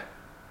Sheba'al Peh.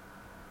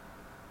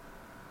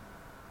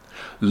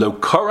 Lo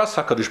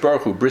karas HaKadosh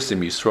Baruch Hu bris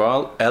im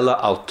Yisrael ela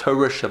al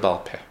Torah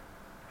Sheba'al Peh.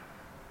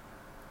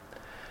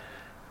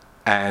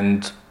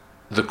 And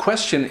the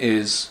question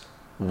is,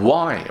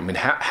 Why? I mean,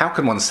 how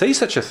can one say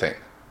such a thing?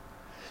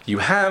 You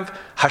have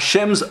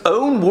Hashem's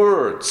own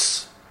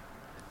words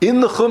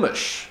in the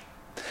Chumash,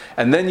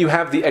 and then you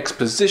have the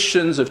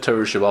expositions of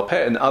Torah Sheba'al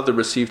Peh and other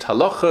received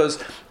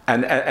halachas,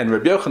 and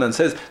Rabbi Yochanan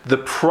says the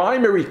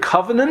primary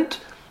covenant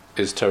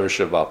is Torah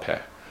Sheba'al Peh.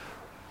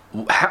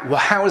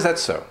 How is that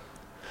so?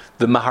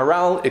 The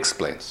Maharal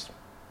explains.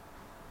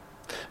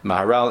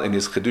 Maharal in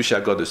his Chedush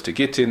Agodos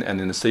Tegitin and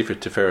in the Sefer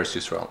Tiferes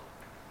Yisrael.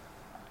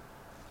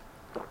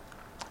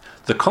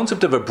 The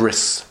concept of a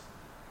bris.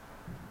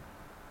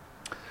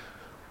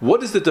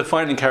 What is the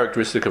defining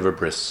characteristic of a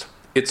bris?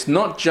 It's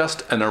not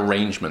just an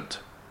arrangement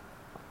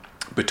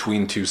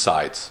between two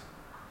sides.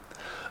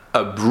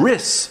 A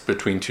bris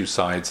between two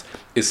sides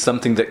is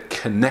something that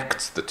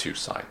connects the two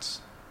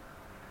sides.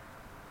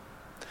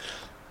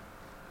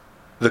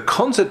 The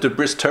concept of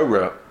bris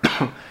Torah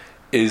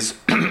is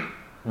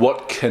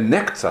what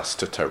connects us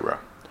to Torah,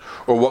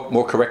 or what,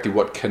 more correctly,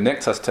 what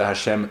connects us to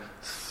Hashem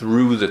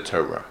through the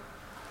Torah.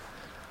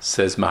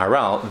 Says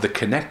Maharal, the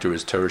connector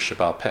is Torah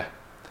Sheba'al Peh,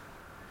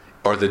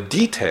 or the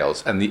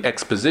details and the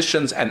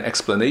expositions and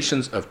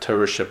explanations of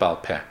Torah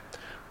Sheba'al Peh.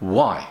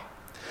 Why?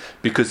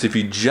 Because if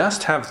you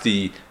just have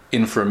the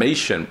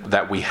information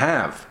that we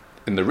have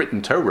in the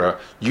written Torah,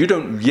 you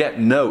don't yet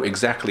know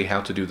exactly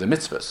how to do the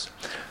mitzvahs.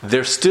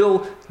 They're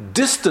still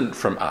distant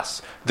from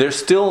us. They're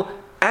still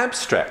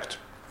abstract.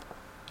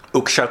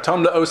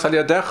 Ukshatam le'os al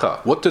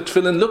yadecha. What does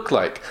tefillin look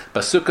like?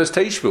 Basukas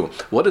teishvu.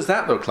 What does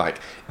that look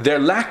like? They're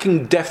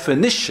lacking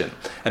definition.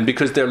 And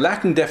because they're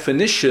lacking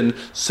definition,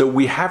 so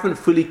we haven't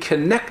fully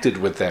connected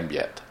with them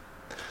yet.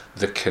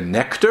 The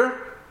connector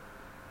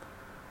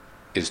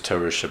is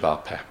Torah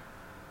Sheba'al Peh.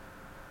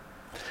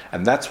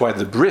 And that's why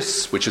the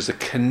bris, which is a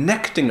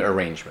connecting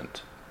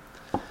arrangement,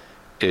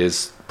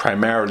 is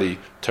primarily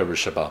Torah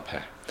Sheba'al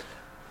Peh.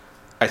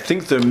 I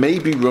think there may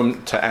be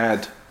room to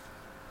add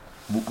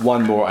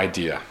one more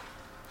idea.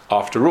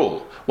 After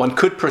all, one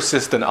could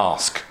persist and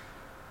ask,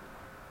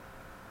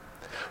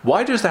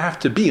 why does there have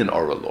to be an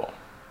oral law?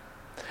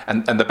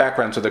 And the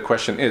background to the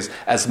question is,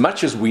 as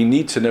much as we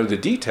need to know the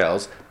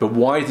details, but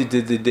why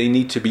did they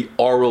need to be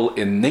oral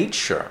in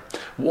nature?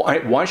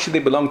 Why should they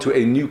belong to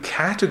a new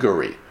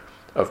category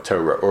of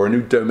Torah or a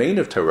new domain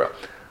of Torah?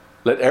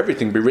 Let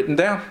everything be written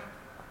down,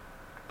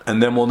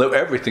 and then we'll know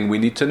everything we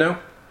need to know.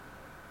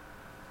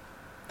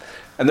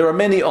 And there are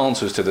many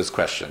answers to these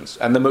questions,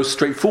 and the most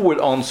straightforward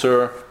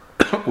answer,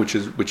 which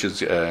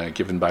is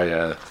given by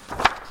a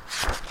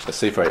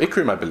Sefer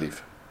Ikrim, I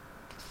believe,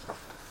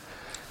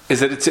 is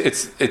that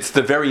it's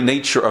the very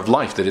nature of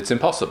life that it's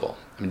impossible.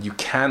 I mean, you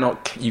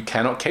cannot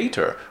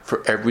cater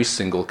for every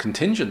single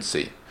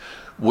contingency.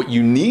 What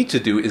you need to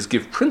do is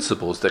give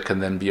principles that can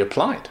then be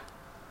applied.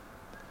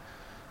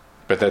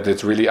 But that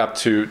it's really up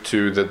to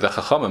the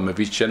Chachamim of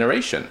each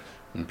generation.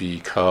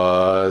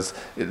 Because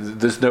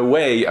there's no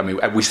way, I mean,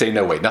 we say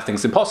no way,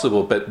 nothing's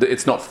impossible, but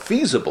it's not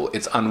feasible,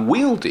 it's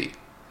unwieldy.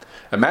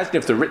 Imagine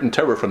if the written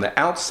Torah from the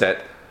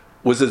outset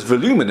was as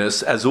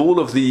voluminous as all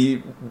of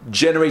the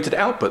generated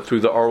output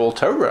through the oral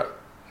Torah.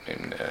 I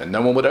mean,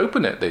 no one would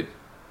open it.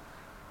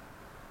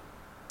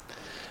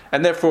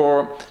 And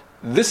therefore,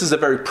 this is a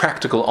very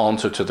practical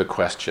answer to the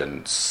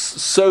question.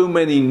 So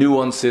many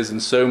nuances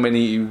and so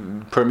many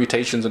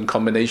permutations and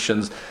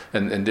combinations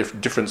and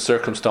different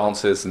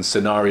circumstances and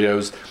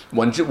scenarios.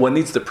 One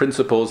needs the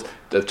principles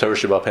of Torah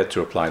Sheba'al Peh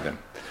to apply them.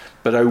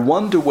 But I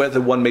wonder whether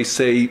one may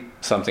say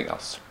something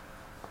else.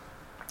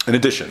 In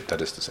addition,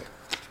 that is to say.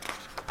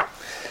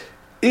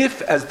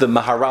 If, as the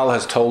Maharal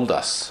has told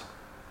us,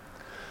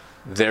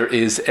 there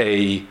is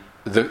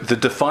the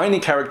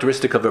defining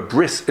characteristic of a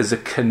bris is a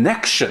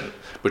connection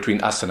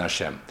between us and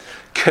Hashem.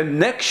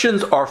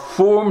 Connections are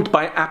formed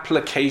by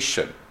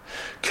application.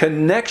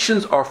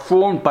 Connections are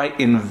formed by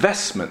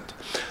investment.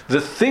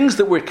 The things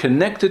that we're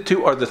connected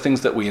to are the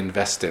things that we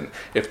invest in.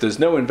 If there's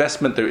no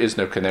investment, there is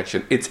no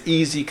connection. It's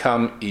easy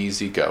come,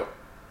 easy go.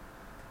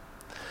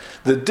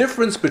 The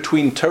difference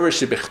between Torah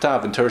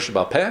Shebichtav and Torah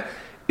Sheba'al Peh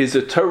is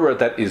a Torah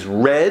that is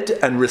read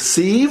and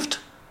received,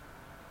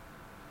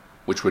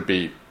 which would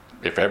be,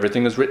 if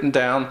everything is written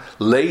down,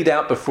 laid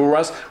out before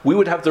us, we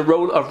would have the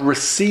role of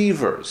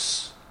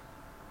receivers.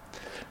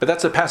 But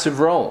that's a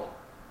passive role.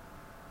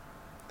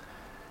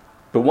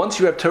 But once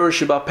you have Torah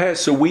Sheba'al Peh,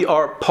 so we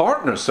are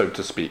partners, so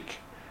to speak.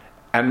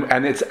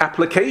 And it's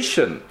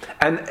application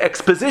and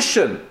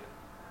exposition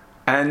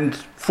and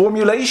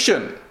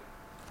formulation.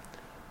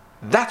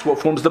 That's what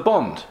forms the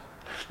bond.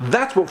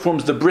 That's what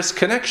forms the bris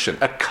connection.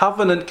 A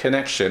covenant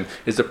connection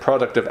is a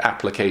product of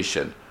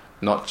application,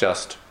 not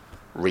just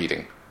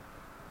reading.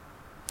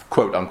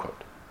 Quote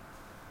unquote.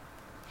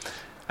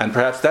 And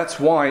perhaps that's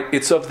why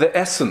it's of the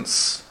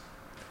essence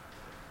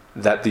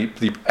that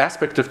the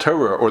aspect of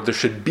Torah, or there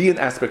should be an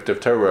aspect of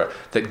Torah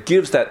that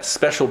gives that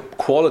special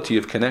quality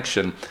of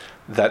connection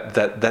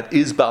that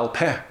is Baal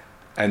Peh.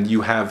 And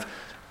you have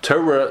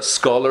Torah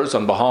scholars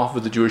on behalf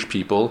of the Jewish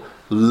people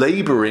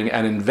laboring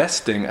and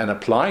investing and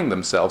applying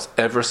themselves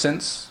ever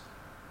since.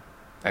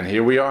 And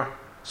here we are,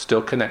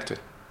 still connected.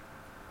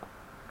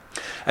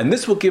 And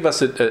this will give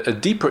us a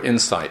deeper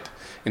insight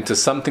into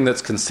something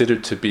that's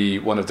considered to be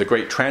one of the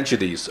great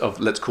tragedies of,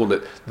 let's call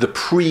it, the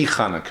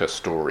pre-Chanukah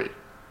story.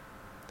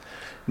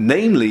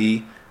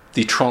 Namely,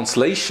 the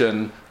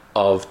translation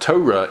of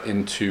Torah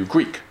into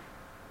Greek.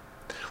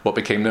 What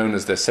became known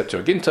as the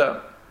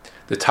Septuaginta,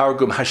 the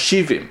Targum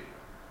Hashivim.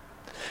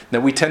 Now,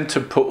 we tend to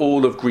put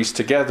all of Greece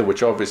together,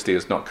 which obviously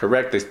is not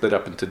correct. They split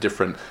up into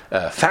different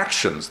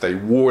factions. They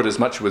warred as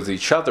much with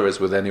each other as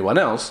with anyone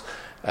else.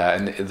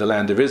 And the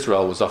land of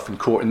Israel was often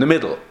caught in the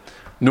middle,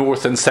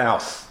 north and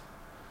south.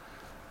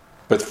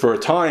 But for a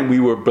time, we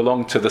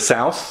belonged to the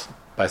south.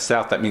 By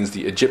south, that means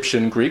the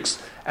Egyptian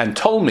Greeks. And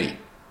Ptolemy,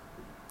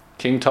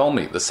 King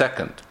Ptolemy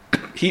II,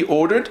 he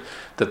ordered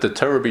that the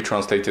Torah be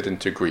translated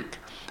into Greek.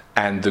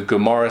 And the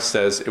Gemara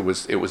says it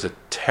was a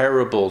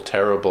terrible,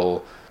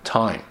 terrible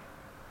time.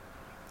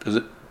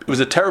 It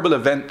was a terrible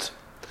event.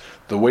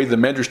 The way the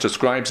Medrash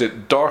describes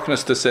it,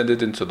 darkness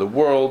descended into the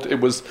world. It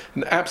was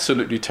an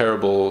absolutely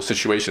terrible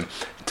situation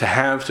to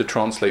have to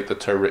translate the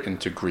Torah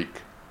into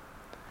Greek.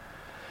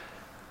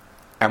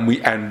 And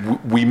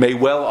we may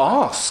well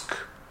ask,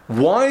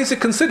 why is it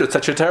considered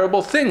such a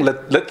terrible thing?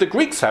 Let the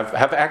Greeks have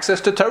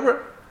access to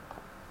Torah.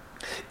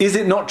 Is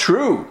it not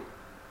true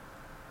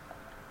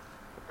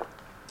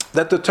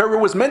that the Torah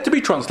was meant to be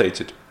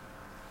translated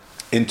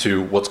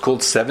into what's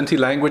called 70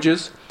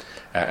 languages?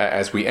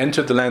 As we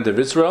entered the land of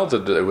Israel,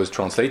 that it was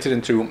translated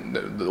into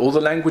all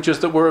the languages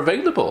that were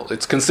available.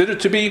 It's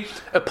considered to be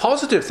a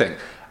positive thing.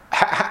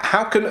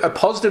 How can a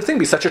positive thing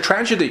be such a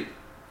tragedy?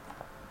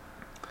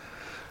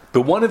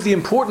 But one of the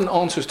important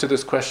answers to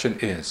this question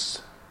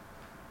is,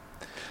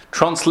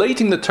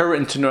 translating the Torah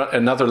into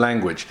another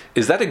language,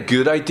 is that a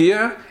good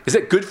idea? Is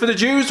it good for the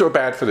Jews or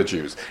bad for the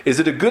Jews? Is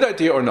it a good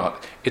idea or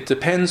not? It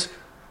depends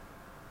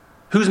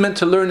who's meant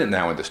to learn it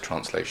now in this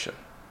translation.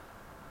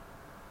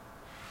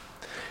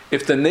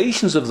 If the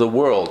nations of the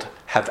world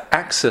have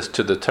access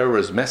to the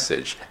Torah's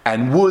message,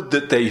 and would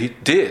that they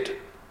did,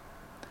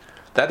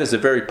 that is a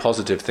very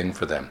positive thing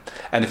for them.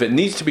 And if it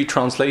needs to be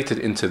translated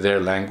into their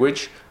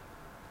language,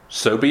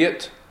 so be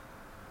it.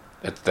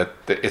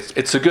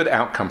 It's a good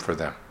outcome for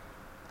them.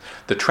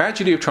 The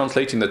tragedy of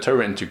translating the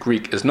Torah into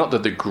Greek is not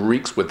that the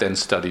Greeks would then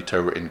study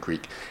Torah in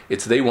Greek.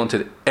 It's they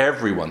wanted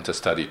everyone to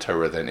study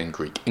Torah then in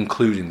Greek,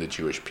 including the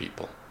Jewish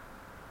people.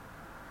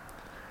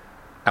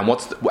 And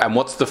what's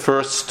the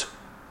first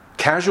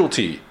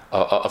casualty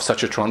of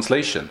such a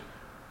translation?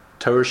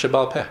 Torah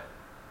Sheba'al Peh.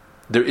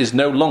 There is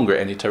no longer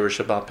any Torah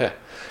Sheba'al Peh.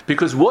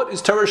 Because what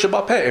is Torah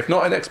Sheba'al Peh if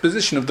not an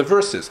exposition of the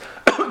verses?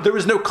 There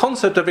is no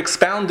concept of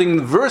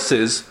expounding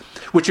verses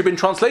which have been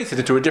translated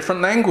into a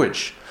different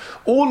language.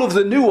 All of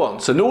the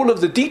nuance and all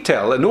of the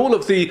detail and all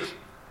of the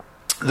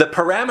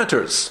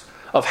parameters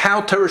of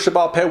how Torah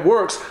Sheba'al Peh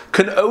works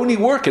can only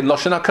work in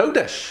Lashon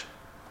HaKodesh.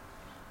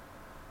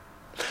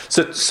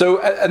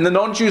 So, and the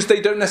non-Jews, they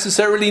don't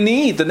necessarily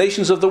need, the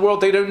nations of the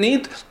world, they don't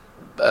need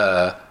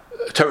Torah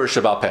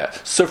Sheba'al Peh.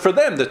 So for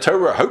them, the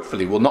Torah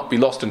hopefully will not be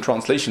lost in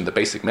translation, the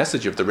basic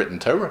message of the written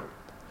Torah.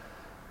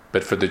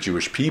 But for the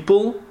Jewish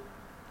people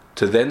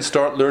to then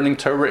start learning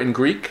Torah in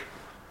Greek,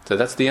 so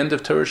that's the end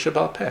of Torah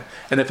Sheba'al Peh.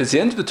 And if it's the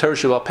end of the Torah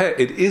Sheba'al Peh,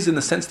 it is in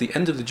a sense the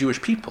end of the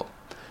Jewish people,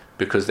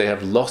 because they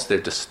have lost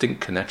their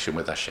distinct connection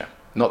with Hashem.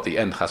 Not the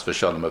end, chas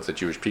v'shalom, of the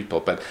Jewish people,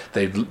 but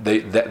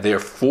they're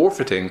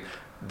forfeiting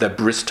the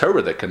bris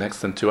Torah that connects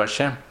them to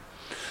Hashem.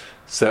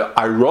 So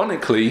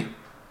ironically,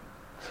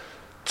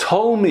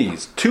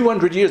 Ptolemy's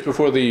 200 years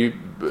before the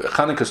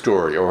Chanukah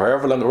story, or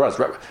however long it was,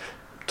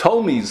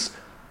 Ptolemy's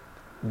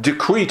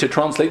decree to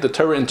translate the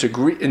Torah into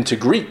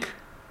Greek,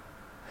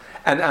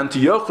 and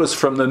Antiochus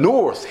from the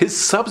north, his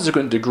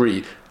subsequent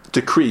decree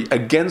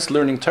against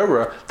learning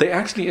Torah, they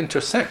actually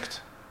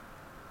intersect.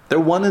 They're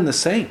one and the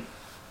same.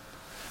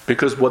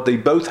 Because what they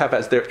both have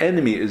as their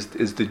enemy is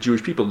the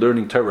Jewish people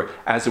learning Torah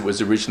as it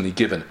was originally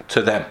given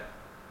to them.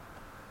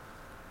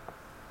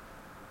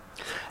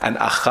 And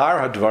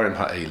achar hadvarim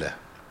ha'eleh,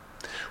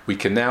 we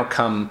can now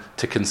come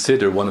to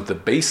consider one of the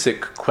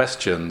basic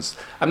questions.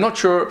 I'm not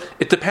sure,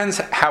 it depends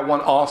how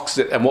one asks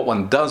it and what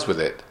one does with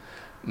it.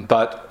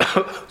 But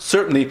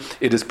certainly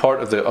it is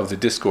part of the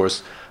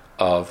discourse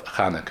of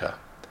Chanukah.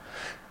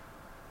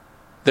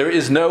 There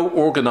is no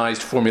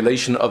organized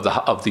formulation of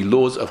the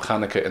laws of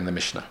Chanukah in the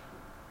Mishnah.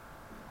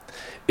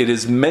 It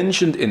is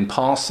mentioned in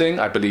passing,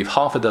 I believe,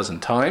 6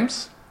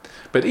 times,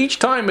 but each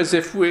time as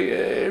if we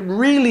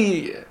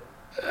really...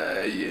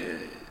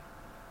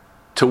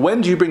 to when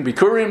do you bring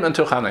Bikurim?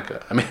 Until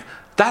Chanukah. I mean,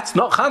 that's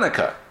not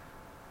Chanukah.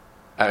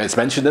 It's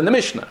mentioned in the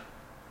Mishnah.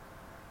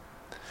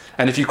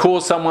 And if you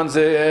cause someone's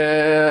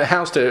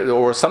house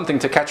or something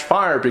to catch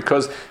fire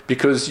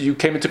because you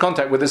came into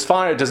contact with this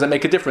fire, does it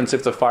make a difference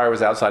if the fire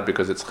was outside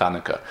because it's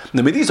Chanukah?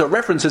 I mean, these are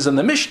references in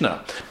the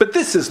Mishnah, but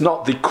this is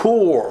not the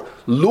core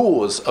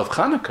laws of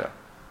Chanukah.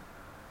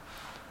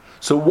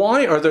 So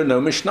why are there no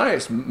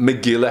Mishnayos?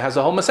 Megillah has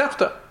a whole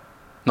Masechta.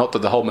 Not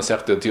that the whole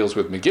Masechta deals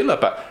with Megillah,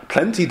 but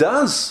plenty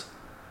does.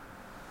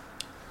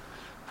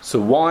 So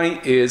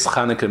why is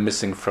Chanukah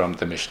missing from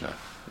the Mishnah?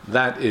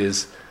 That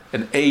is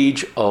an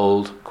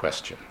age-old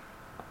question.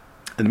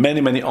 And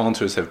many, many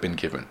answers have been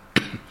given.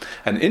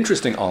 An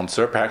interesting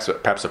answer, perhaps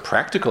a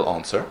practical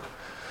answer,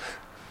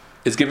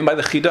 is given by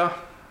the Chida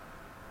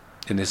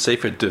in his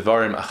Sefer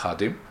Devarim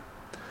Achadim.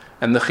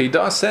 And the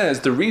Chida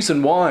says the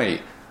reason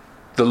why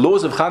the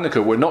laws of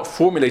Chanukah were not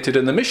formulated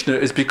in the Mishnah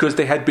is because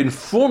they had been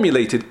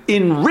formulated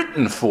in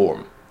written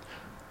form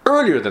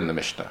earlier than the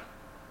Mishnah.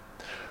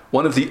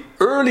 One of the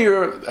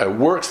earlier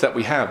works that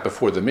we have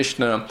before the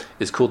Mishnah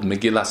is called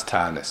Megillas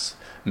Ta'anis.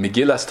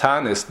 Megillas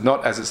Ta'anis,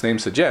 not as its name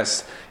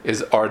suggests,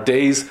 are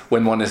days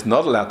when one is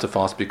not allowed to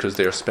fast because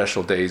they are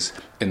special days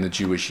in the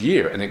Jewish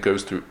year, and it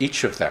goes through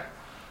each of them.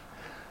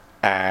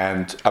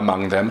 And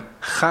among them,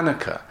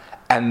 Chanukah.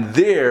 And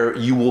there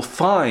you will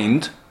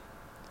find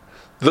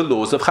the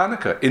laws of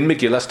Chanukah in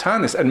Megillas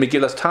Ta'anis. And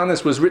Megillas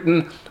Ta'anis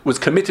was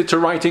committed to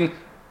writing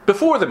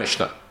before the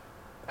Mishnah.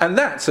 And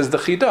that, says the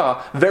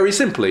Chida, very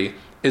simply,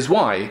 is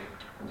why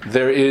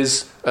there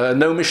is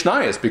no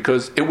Mishnayos,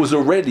 because it was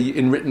already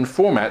in written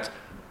format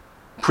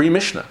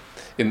pre-Mishnah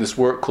in this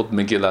work called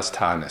Megillas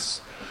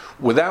Ta'anis.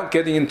 Without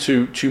getting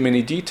into too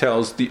many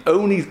details, the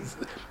only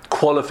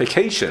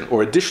qualification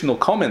or additional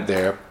comment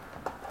there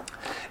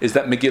is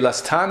that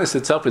Megillas Ta'anis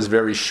itself is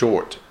very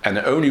short and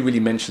it only really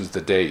mentions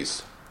the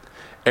days.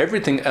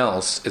 Everything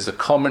else is a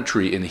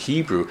commentary in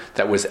Hebrew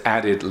that was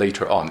added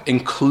later on,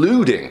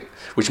 including,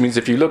 which means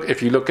if you look at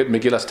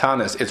Megillas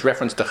Ta'anis, its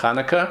reference to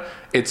Chanukah,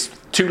 it's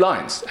 2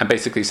 lines and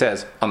basically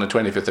says on the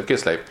 25th of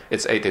Kislev,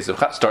 it's 8 days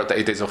of start the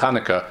 8 days of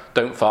Chanukah,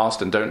 don't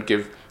fast and don't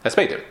give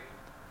hespedim.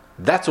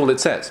 That's all it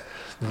says.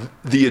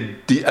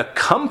 The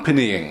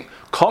accompanying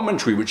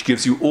commentary, which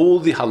gives you all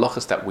the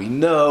halachas that we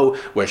know,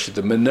 where should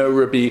the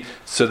menorah be?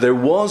 So there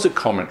was a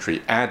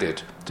commentary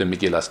added to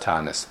Megillas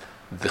Ta'anis.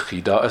 The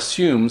Chida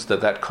assumes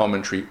that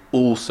commentary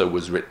also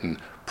was written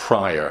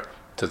prior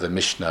to the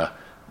Mishnah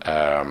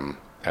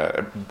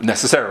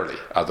necessarily.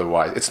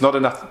 Otherwise, it's not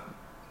enough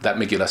that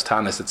Megillas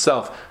Ta'anis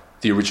itself,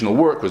 the original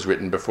work, was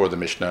written before the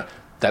Mishnah.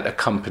 That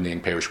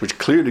accompanying parish, which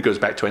clearly goes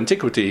back to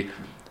antiquity,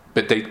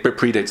 but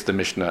predates the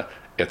Mishnah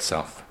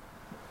itself.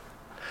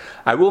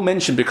 I will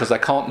mention, because I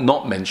can't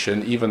not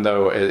mention, even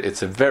though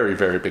it's a very,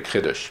 very big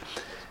chiddush,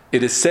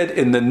 it is said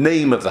in the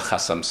name of the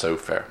Chasam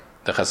Sofer.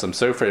 The Chasam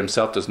Sofer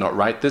himself does not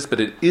write this,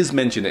 but it is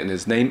mentioned in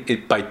his name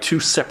by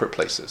 2 separate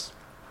places.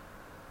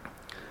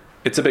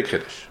 It's a big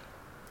chiddush.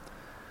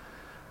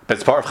 But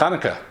it's part of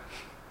Chanukah.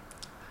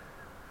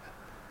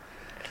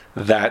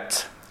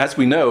 That, as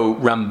we know,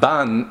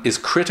 Ramban is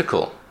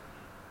critical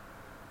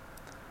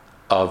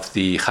of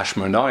the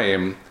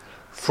Chashmonaim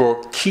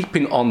for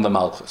keeping on the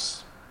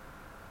Malchus.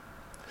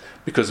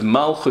 Because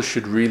Malchus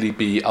should really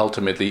be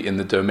ultimately in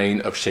the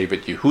domain of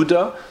Shevet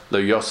Yehuda, Lo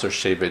Yoser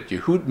Shevet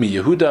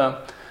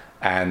Yehuda,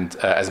 and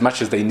as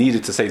much as they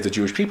needed to save the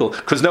Jewish people,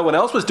 because no one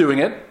else was doing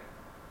it,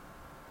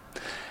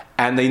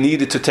 and they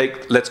needed to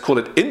take, let's call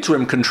it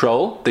interim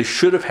control, they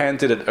should have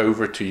handed it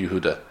over to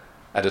Yehuda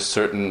at a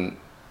certain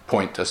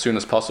point, as soon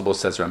as possible,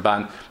 says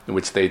Ramban, in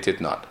which they did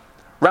not.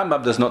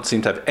 Rambam does not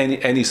seem to have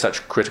any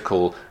such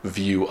critical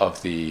view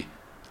of the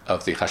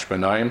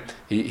Chashmonaim.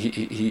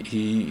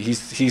 He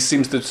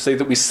seems to say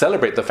that we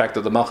celebrate the fact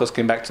that the Malchus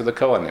came back to the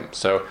Kohanim.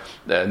 So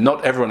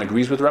not everyone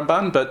agrees with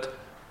Ramban, but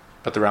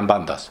the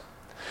Ramban does.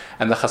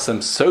 And the Chasam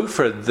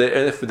Sofer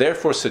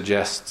therefore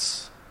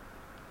suggests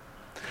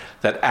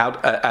that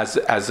as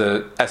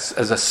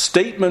a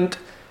statement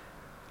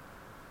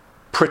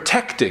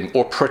protecting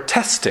or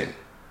protesting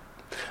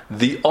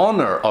the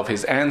honor of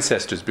his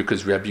ancestors,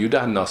 because Rabbi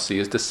Yehuda HaNasi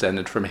is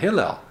descended from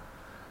Hillel.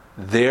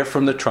 They're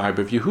from the tribe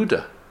of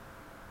Yehuda.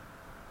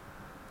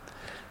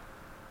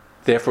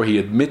 Therefore, he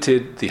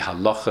admitted the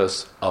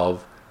halachas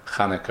of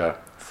Chanukah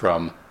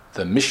from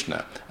the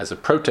Mishnah as a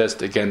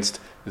protest against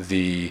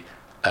the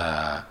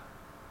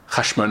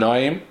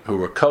Chashmonaim, who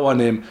were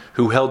Kohanim,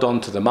 who held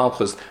on to the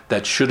Malchus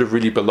that should have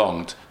really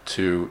belonged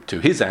to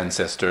his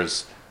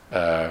ancestors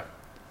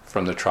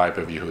from the tribe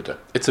of Yehuda.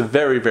 It's a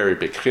very, very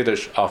big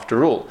chiddush.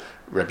 After all,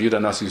 Rabbi Yehuda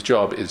HaNasi's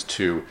job is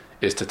to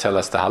tell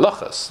us the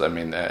halachas. I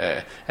mean,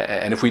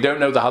 and if we don't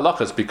know the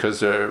halachas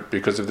because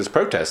of this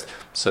protest,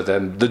 so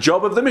then the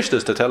job of the Mishnah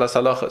is to tell us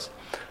halachas.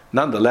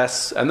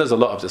 Nonetheless, and there's a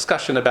lot of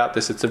discussion about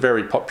this, it's a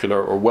very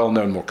popular, or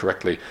well-known, more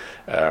correctly,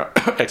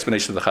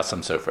 explanation of the Chasam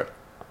Sofer.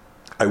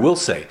 I will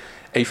say,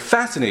 a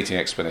fascinating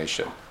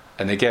explanation,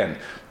 and again,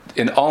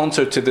 in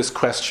answer to this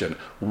question,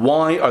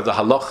 why are the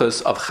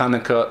halachas of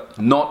Chanukah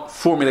not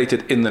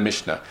formulated in the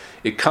Mishnah?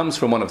 It comes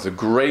from one of the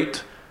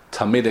great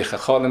Talmidei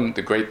Chachamim,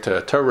 the great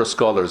Torah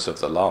scholars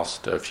of the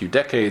last few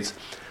decades,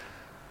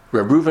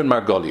 Reb Reuven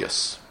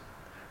Margolius.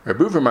 Reb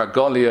Reuven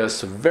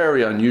Margolius, a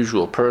very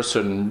unusual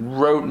person,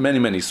 wrote many,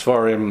 many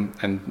Sfarim,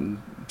 and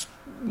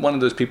one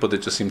of those people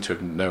that just seem to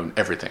have known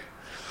everything.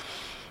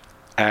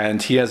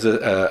 And he has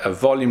a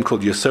volume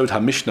called Yesod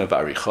HaMishnah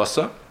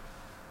V'Arichosa,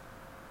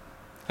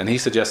 and he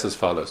suggests as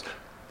follows.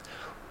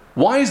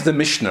 Why is the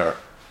Mishnah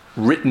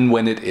written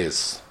when it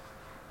is?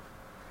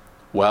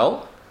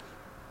 Well,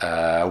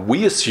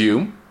 we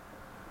assume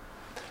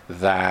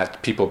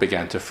that people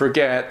began to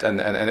forget, and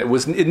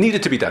it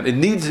needed to be done. It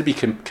needed to be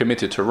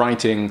committed to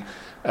writing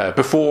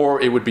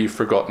before it would be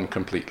forgotten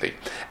completely.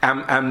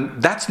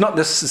 And that's not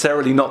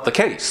necessarily not the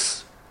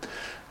case.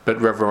 But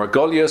Rev.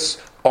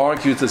 Margolius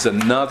argues there's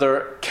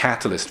another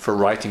catalyst for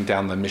writing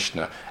down the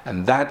Mishnah,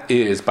 and that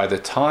is by the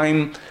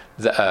time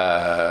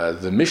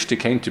the Mishnah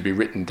came to be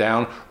written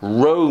down,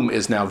 Rome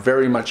is now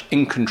very much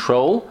in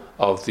control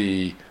of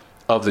the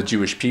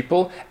Jewish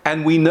people,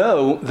 and we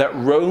know that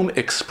Rome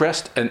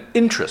expressed an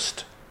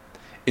interest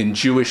in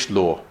Jewish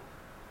law.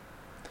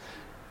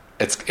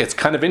 It's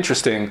kind of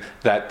interesting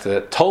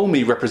that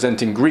Ptolemy,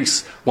 representing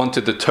Greece,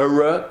 wanted the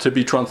Torah to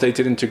be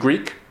translated into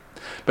Greek,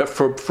 but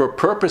for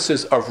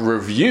purposes of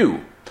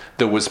review,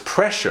 there was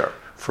pressure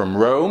from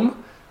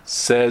Rome,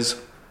 says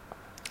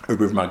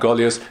Rabbi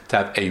Margolius, to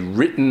have a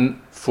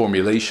written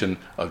formulation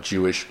of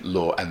Jewish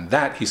law, and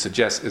that, he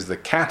suggests, is the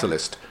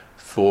catalyst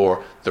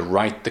for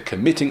the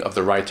committing of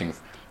the writing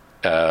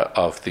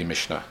of the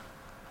Mishnah.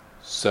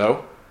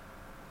 So,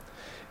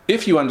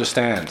 if you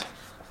understand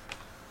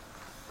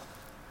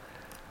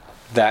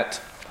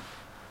that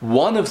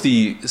one of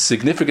the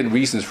significant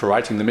reasons for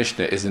writing the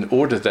Mishnah is in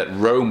order that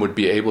Rome would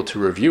be able to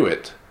review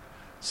it,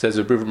 says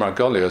Rabbi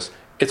Margolius,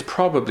 it's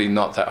probably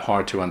not that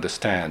hard to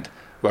understand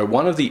why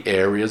one of the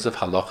areas of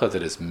halacha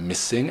that is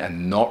missing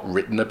and not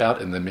written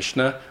about in the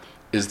Mishnah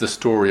is the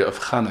story of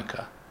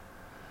Chanukah,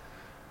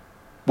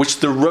 which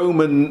the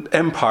Roman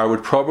Empire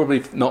would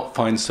probably not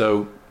find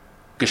so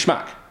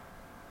geschmack,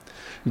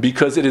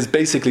 because it is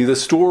basically the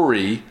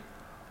story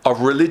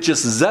of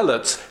religious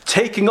zealots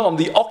taking on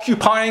the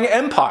occupying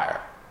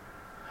empire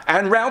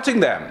and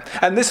routing them.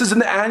 And this is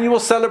an annual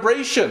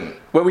celebration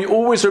where we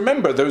always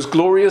remember those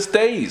glorious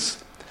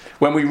days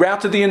when we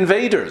routed the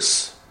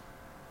invaders.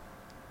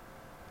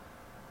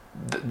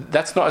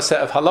 That's not a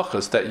set of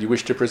halachas that you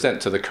wish to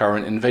present to the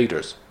current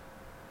invaders.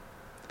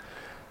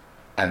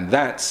 And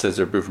that, says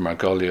Rabbi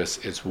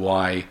Margolius, is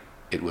why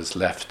it was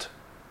left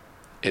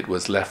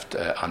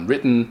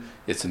unwritten.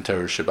 It's in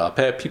Torah Sheba'al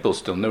Peh. People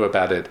still know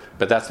about it,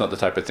 but that's not the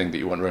type of thing that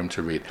you want Rome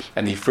to read.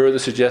 And he further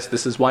suggests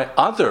this is why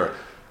other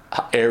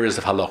areas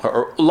of halacha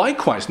are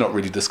likewise not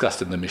really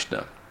discussed in the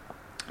Mishnah.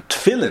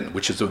 Tefillin,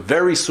 which is a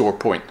very sore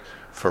point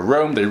for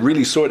Rome, they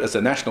really saw it as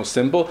a national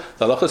symbol.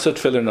 The halachas of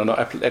tefillin are not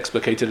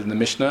explicated in the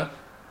Mishnah.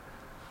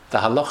 The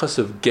halachas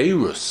of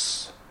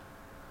gerus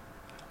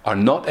are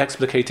not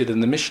explicated in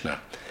the Mishnah.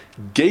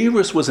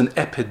 Gerus was an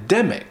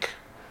epidemic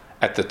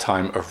at the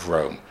time of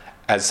Rome.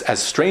 As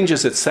strange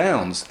as it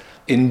sounds,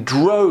 in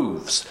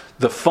droves,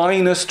 the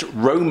finest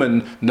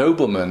Roman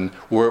noblemen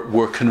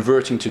were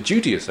converting to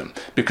Judaism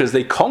because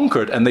they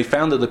conquered, and they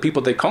found that the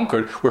people they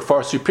conquered were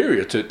far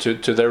superior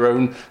to their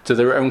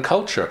own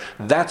culture.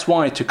 That's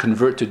why to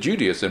convert to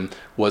Judaism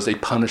was a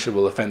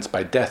punishable offense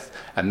by death,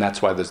 and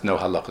that's why there's no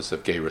halachas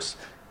of gerus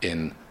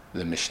in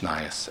the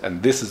Mishnayos.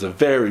 And this is a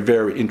very,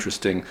 very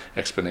interesting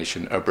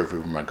explanation of Rabbi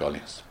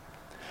Margolius.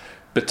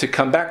 But to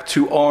come back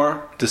to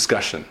our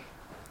discussion,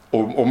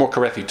 or more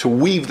correctly, to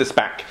weave this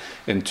back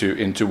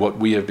into what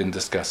we have been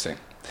discussing.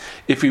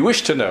 If we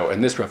wish to know,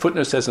 and this Rav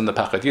Hutner says in the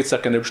Pachad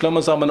Yitzchak, and Reb Shlomo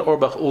Zalman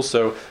Auerbach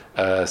also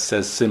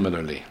says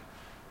similarly.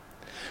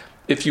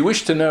 If you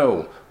wish to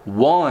know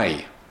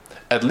why,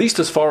 at least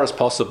as far as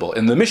possible,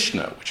 in the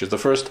Mishnah, which is the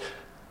first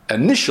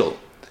initial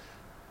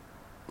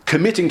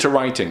committing to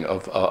writing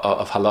of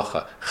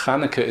halacha,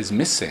 Chanukah is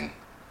missing.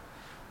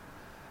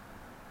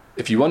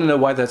 If you want to know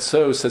why that's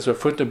so, says Rav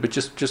Hutner, but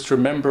just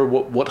remember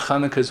what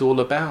Chanukah is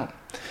all about.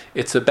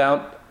 It's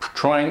about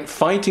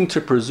fighting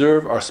to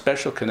preserve our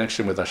special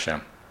connection with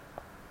Hashem.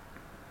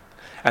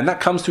 And that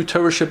comes through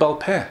Torah Sheba'al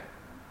Peh.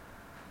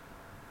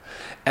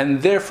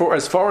 And therefore,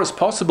 as far as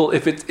possible,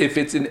 if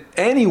it's in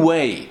any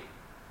way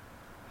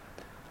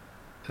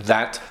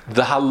that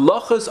the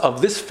halachas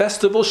of this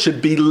festival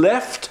should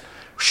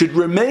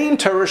remain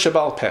Torah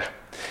Sheba'al Peh.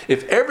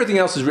 If everything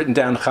else is written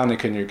down,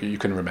 Chanukah you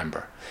can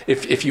remember.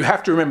 If you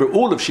have to remember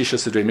all of Shisha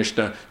Sidrei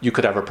Mishnah, you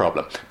could have a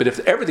problem. But if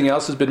everything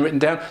else has been written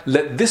down,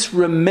 let this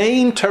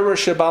remain Torah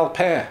Sheba'al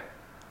Peh.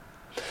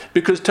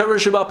 Because Torah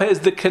Sheba'al Peh is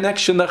the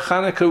connection that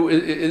Chanukah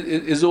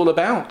is all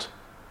about.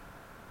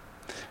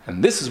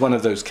 And this is one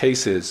of those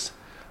cases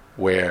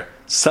where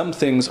some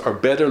things are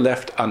better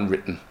left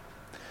unwritten,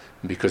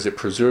 because it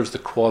preserves the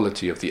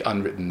quality of the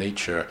unwritten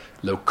nature.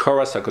 Lo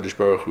koras HaKadosh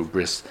Baruch Hu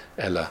bris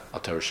ela al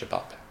Torah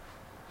Sheba'al Peh.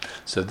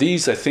 So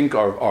these, I think,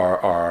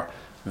 are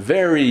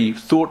very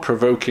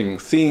thought-provoking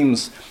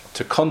themes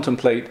to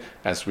contemplate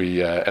as we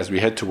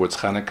head towards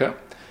Chanukah.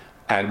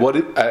 And what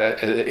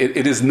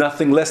it is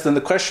nothing less than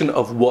the question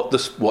of what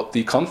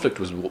the conflict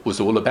was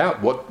all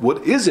about.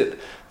 What is it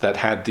that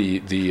had the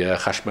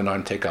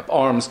Hashmonaim take up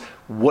arms?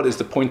 What is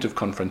the point of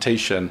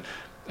confrontation?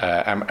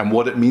 And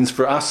what it means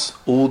for us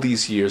all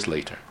these years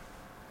later.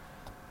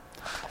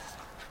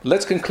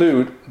 Let's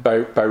conclude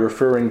by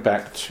referring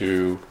back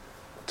to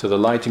the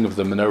lighting of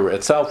the menorah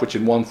itself, which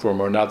in one form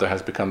or another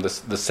has become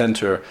the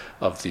center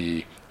of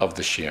the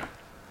shiur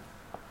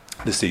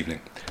this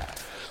evening.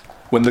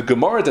 When the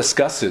Gemara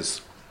discusses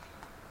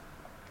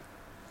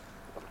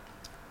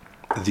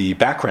the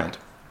background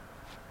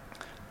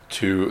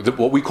to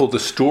what we call the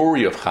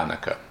story of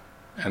Chanukah,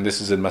 and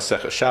this is in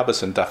Masechet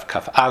Shabbos and Daf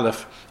Kaf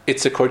Aleph.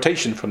 It's a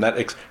quotation from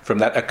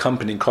that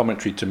accompanying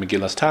commentary to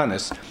Megillas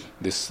Tanis,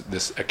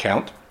 this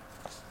account.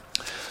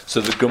 So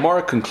the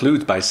Gemara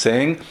concludes by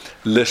saying,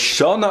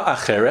 L'shana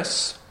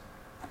acheres,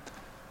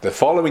 the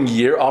following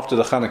year after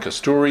the Chanukah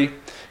story,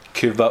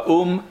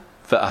 Kiva'um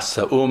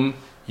ve'asa'um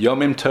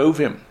yomim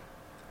tovim,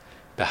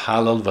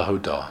 behalal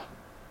v'hodah.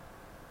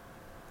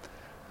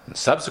 In the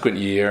subsequent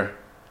year,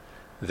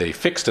 they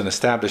fixed and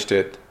established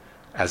it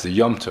as a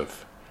Yom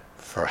Tov,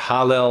 for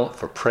Hallel,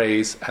 for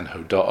praise, and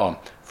Hoda'ah,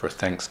 for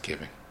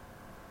thanksgiving.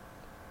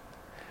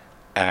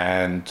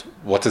 And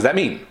what does that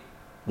mean?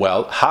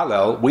 Well,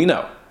 Hallel, we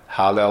know.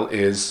 Hallel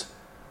is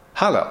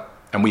Hallel.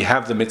 And we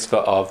have the mitzvah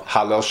of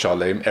Hallel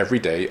Shalem every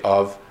day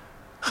of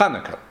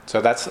Chanukah.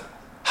 So that's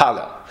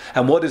Hallel.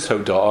 And what is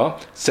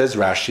Hoda'ah? Says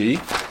Rashi,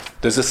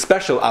 there's a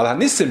special Al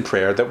HaNisim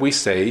prayer that we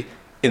say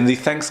in the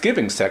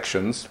Thanksgiving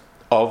sections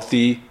of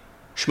the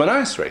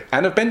Shemona Esrei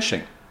and of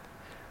benching.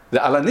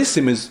 The Al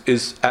HaNisim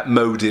is at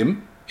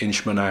Modim in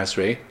Shemona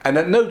Esrei and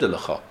at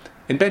Nodelecha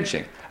in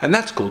benching. And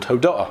that's called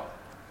Hoda'ah.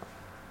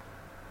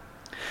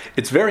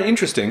 It's very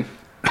interesting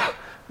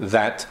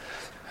that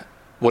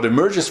what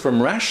emerges from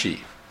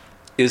Rashi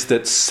is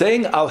that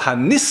saying Al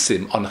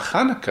HaNisim on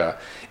Chanukah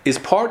is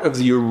part of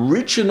the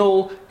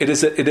original, it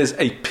is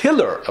a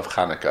pillar of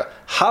Chanukah.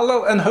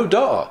 Hallel and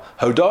Hoda'ah.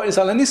 Hoda'ah is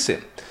Al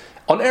HaNisim.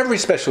 On every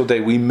special day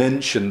we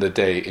mention the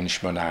day in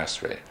Shemona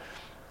Esrei.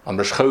 On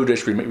Rosh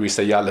Chodesh we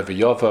say Ya'aleh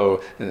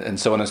v'Yavo and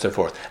so on and so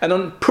forth. And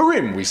on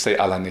Purim we say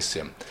Al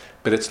HaNisim.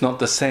 But it's not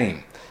the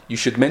same. You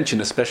should mention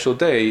a special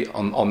day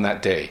on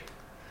that day.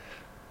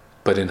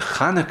 But in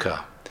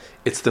Chanukah,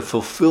 it's the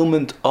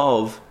fulfillment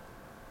of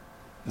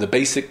the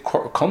basic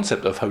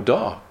concept of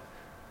Hoda'ah.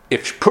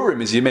 If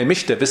Purim is Yemei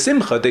Mishteh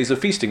v'Simcha, days of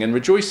feasting and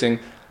rejoicing,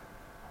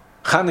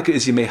 Chanukah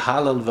is Yemei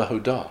Halal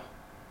v'Hoda'ah.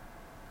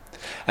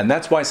 And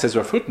that's why, says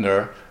Rav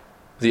Hutner,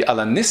 the Al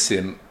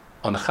HaNisim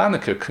on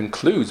Chanukah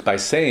concludes by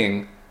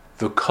saying,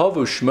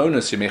 V'kavu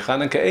shmonos Yemei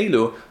Chanukah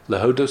elu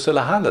lehodos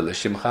lahalal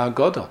l'shimcha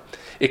hagadol.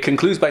 It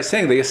concludes by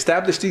saying they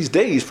established these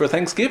days for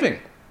Thanksgiving,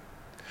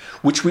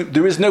 which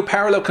there is no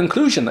parallel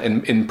conclusion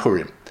in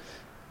Purim.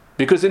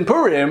 Because in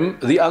Purim,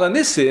 the Al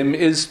HaNisim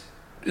is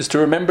to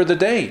remember the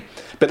day.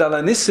 But Al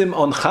HaNisim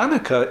on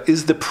Chanukah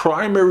is the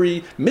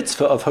primary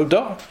mitzvah of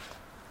Hoda'ah.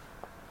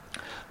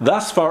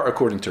 Thus far,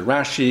 according to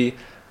Rashi,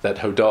 that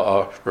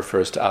Hoda'ah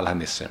refers to Al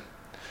HaNisim.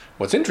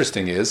 What's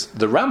interesting is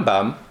the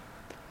Rambam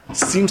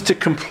seems to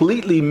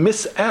completely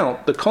miss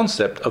out the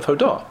concept of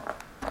Hoda'ah.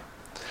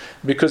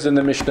 Because in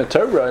the Mishnah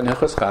Torah in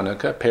Hilchos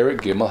Chanukah,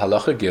 Perek Gimel,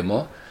 Halacha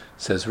Gimel,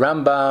 says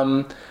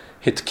Rambam,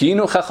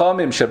 Hitkinu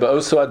Chachamim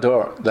Sheba'osu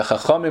Ador. The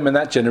Chachamim in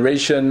that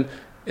generation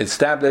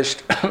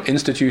established,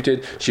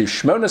 instituted,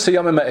 Shivshmona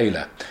Sayamim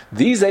Ma'ela.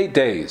 These 8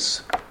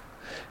 days,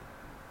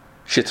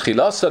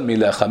 Shitchilasan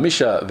Mila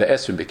Chamisha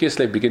Ve'esrim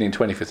B'Kislev, beginning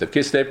 25th of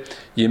Kislev,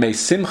 Yemei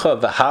Simcha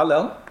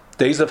V'Halel,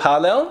 days of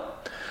Hallel,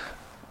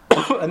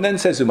 and then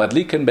says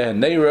Umadliken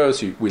Be'en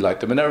Neiros, we light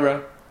the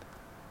menorah.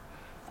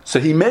 So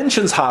he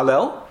mentions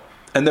Hallel,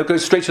 and then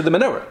goes straight to the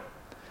menorah,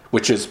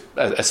 which is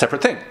a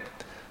separate thing.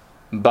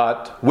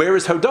 But where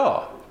is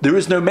Hoda'ah? There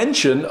is no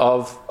mention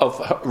of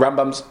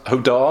Rambam's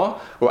Hoda'ah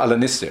or Al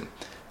HaNisim.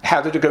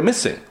 How did it go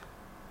missing?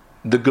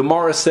 The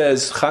Gemara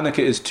says Chanukah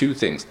is 2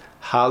 things,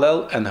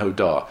 Hallel and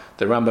Hoda'ah.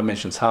 The Rambam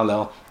mentions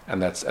Hallel,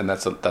 and that's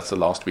the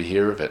last we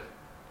hear of it.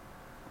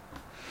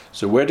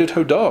 So where did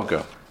Hoda'ah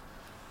go?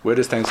 Where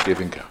does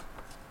Thanksgiving go?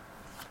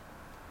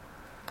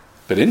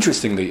 But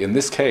interestingly, in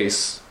this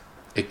case,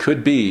 it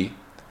could be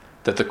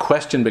that the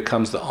question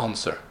becomes the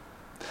answer.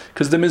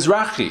 Because the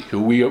Mizrahi,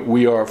 who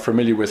we are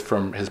familiar with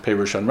from his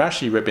Perush on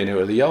Rashi,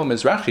 Rabbeinu Eliyahu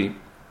Mizrahi,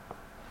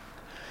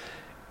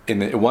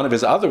 in one of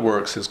his other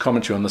works, his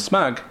commentary on the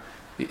Smag,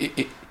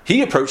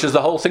 he approaches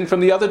the whole thing from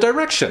the other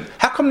direction.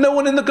 How come no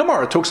one in the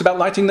Gemara talks about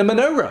lighting the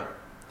menorah?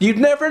 You'd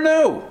never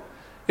know.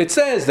 It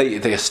says they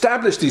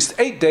established these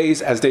 8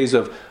 days as days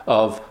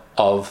of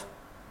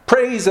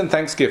praise and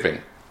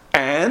thanksgiving.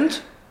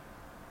 And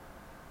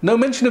no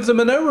mention of the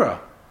menorah.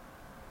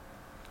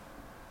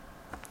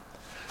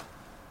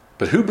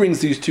 But who brings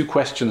these 2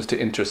 questions to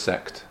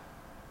intersect?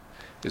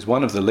 Is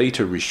one of the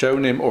later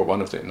Rishonim, or one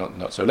of the,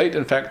 not so late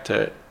in fact,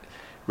 Rabbeinu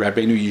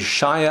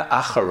Yeshaya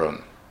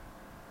Acharon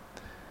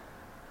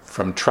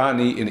from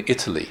Trani in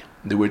Italy.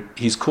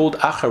 He's called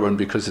Acharon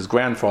because his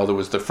grandfather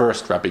was the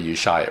first Rabbeinu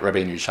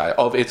Yeshaya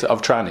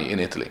of Trani in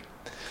Italy.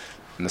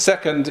 And the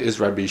second is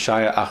Rabbi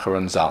Yeshaya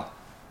Acharon Zal,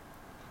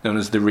 known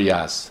as the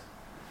Riyaz.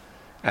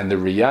 And the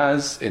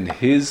Riyaz, in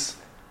his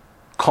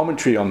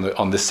commentary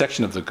on this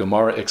section of the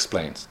Gemara,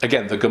 explains.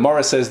 Again, the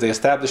Gemara says they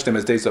established them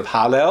as days of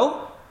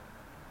Hallel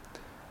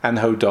and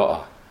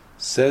Hoda'ah.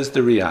 Says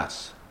the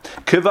Riyaz,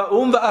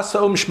 Kiva'um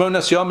v'asa'um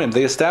shmonas yomim.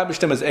 They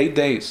established them as 8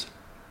 days.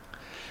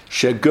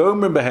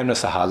 Shegomer behem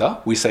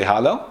nasahala. We say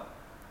Hallel.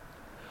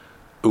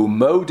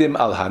 Umodim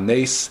al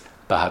hanes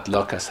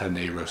bahadlokas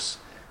haneros.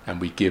 And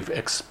we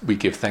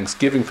give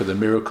thanksgiving for the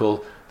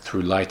miracle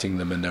through lighting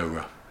the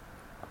menorah.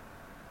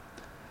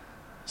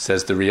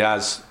 Says the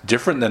Riyaz,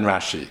 different than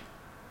Rashi.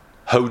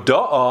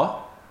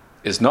 Hoda'ah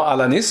is not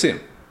ala nisim.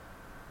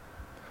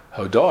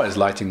 Hodah is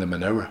lighting the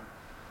menorah.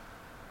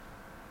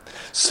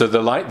 So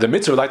the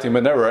mitzvah of lighting the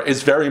menorah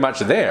is very much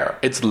there.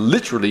 It's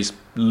literally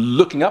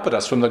looking up at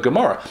us from the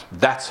Gemara.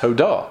 That's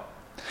Hodah.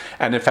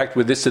 And in fact,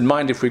 with this in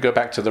mind, if we go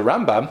back to the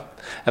Rambam,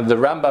 and the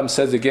Rambam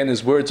says again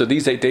his words, of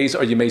these 8 days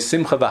are Yemei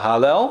Simcha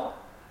v'Halel,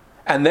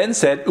 and then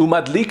said,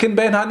 Umadlikin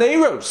ben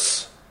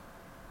haneros.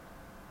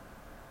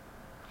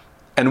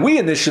 And we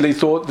initially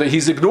thought that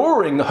he's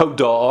ignoring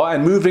Hodah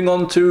and moving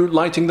on to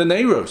lighting the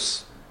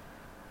Neiros.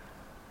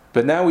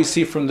 But now we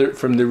see from the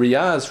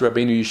Riyaz,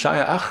 Rabbeinu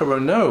Yishaya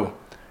Acharo, no,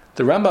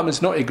 the Rambam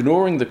is not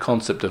ignoring the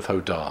concept of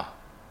Hodah.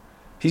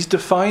 He's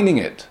defining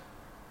it.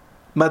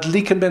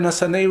 Madliken ben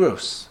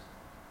hasaneros.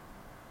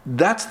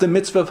 That's the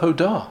mitzvah of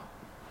Hodah.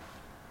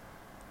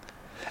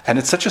 And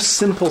it's such a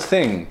simple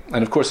thing.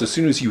 And of course, as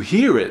soon as you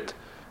hear it,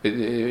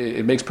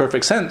 it makes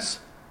perfect sense.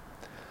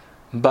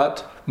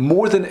 But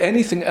more than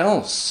anything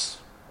else,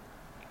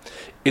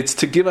 it's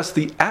to give us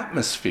the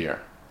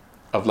atmosphere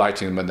of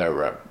lighting the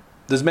menorah.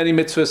 There's many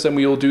mitzvahs and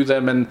we all do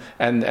them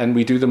and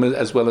we do them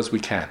as well as we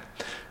can.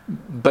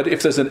 But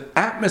if there's an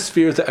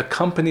atmosphere that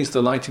accompanies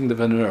the lighting of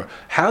the menorah,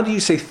 how do you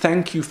say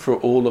thank you for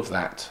all of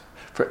that?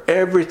 For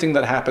everything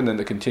that happened and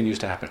that continues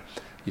to happen?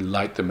 You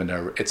light the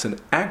menorah. It's an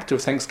act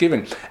of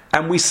thanksgiving.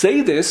 And we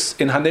say this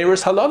in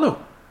Haneros Halalu.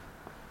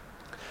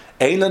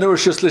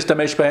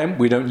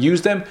 We don't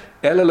use them,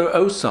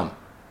 osam,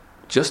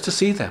 just to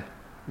see them.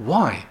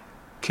 Why?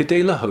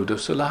 Kidei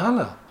lahodos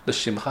ulahala,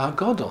 l'shimcha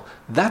hagadol.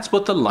 That's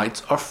what the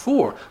lights are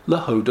for,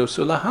 lahodos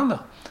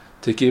ulahala,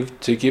 to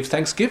give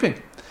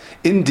thanksgiving.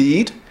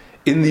 Indeed,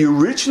 in the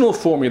original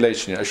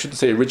formulation, I shouldn't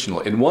say original,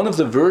 in one of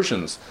the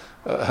versions,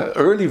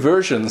 early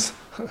versions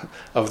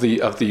of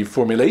the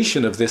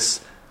formulation of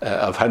this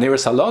of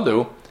Haneros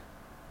Halalu,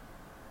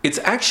 it's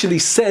actually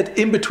said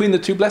in between the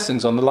two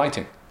blessings on the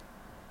lighting.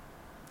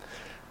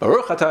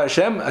 Baruch atah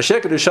Hashem,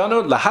 asher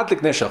kedushanu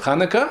lahadlik ner shel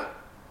Chanukah,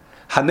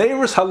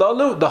 Haneros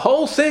Halalu, the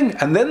whole thing,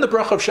 and then the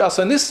bracha of Shas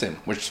Nissim,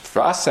 which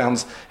for us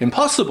sounds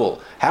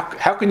impossible.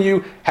 How can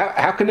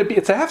it be?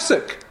 It's a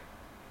hefsek.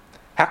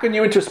 How can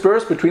you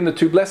intersperse between the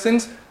two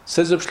blessings?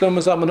 Says Reb Shlomo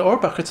Zalman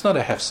Auerbach, it's not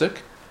a hefsek.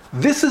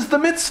 This is the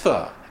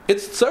mitzvah.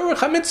 It's tzorech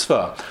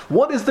ha-mitzvah.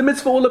 What is the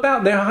mitzvah all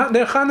about?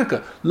 Ner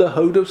Chanukah,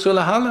 lahodos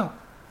ulahalel.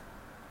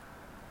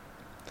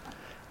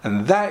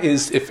 And that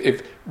is,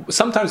 if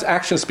sometimes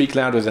actions speak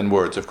louder than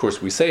words. Of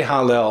course, we say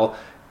Hallel,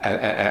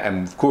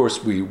 and of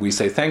course we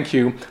say thank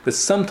you, but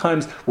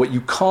sometimes what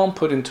you can't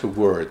put into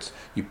words,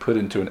 you put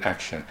into an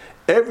action.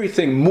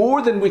 Everything,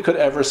 more than we could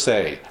ever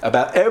say,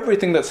 about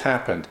everything that's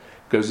happened,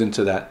 goes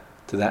into that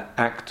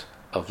act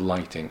of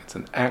lighting. It's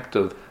an act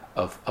of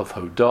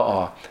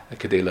Hoda'ah,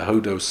 Kedei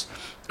Lahodos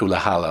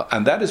Ulahala.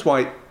 And that is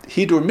why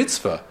Hidur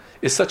Mitzvah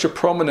is such a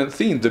prominent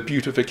theme. The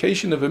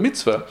beautification of a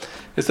mitzvah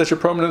is such a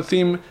prominent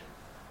theme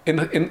in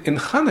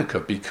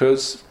Chanukah,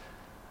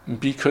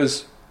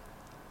 because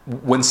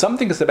when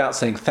something is about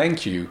saying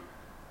thank you,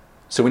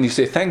 so when you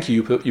say thank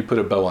you, you put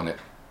a bow on it.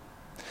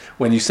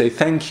 When you say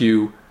thank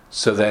you,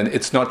 so then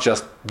it's not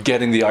just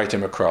getting the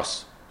item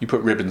across. You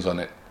put ribbons on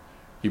it.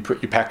 You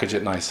package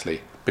it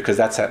nicely, because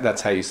that's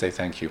how you say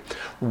thank you.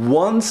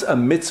 Once a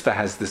mitzvah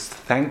has this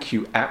thank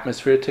you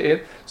atmosphere to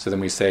it, so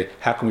then we say,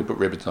 how can we put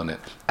ribbons on it?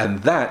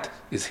 And that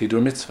is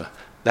Hidur Mitzvah.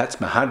 That's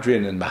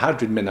Mahadrin and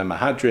Mahadrin Mina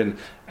Mahadrin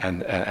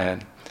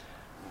and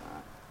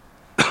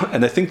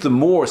and I think the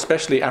more,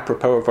 especially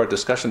apropos of our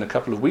discussion a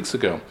couple of weeks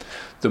ago,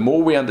 the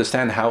more we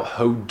understand how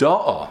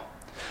Hoda'ah,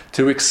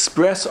 to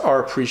express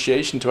our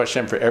appreciation to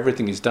Hashem for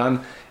everything He's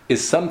done,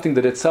 is something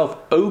that itself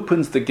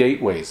opens the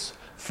gateways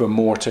for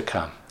more to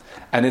come.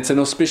 And it's an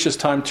auspicious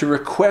time to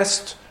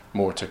request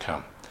more to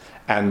come.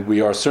 And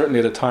we are certainly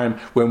at a time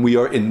when we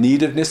are in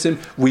need of Nissim.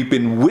 We've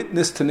been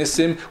witness to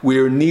Nissim. We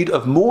are in need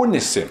of more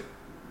Nissim.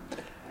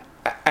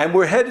 And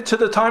we're headed to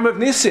the time of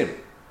Nissim.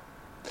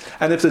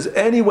 And if there's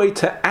any way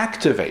to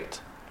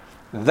activate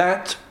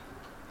that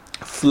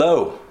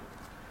flow,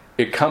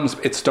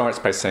 it starts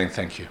by saying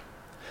thank you.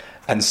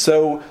 And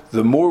so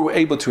the more we're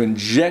able to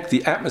inject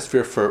the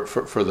atmosphere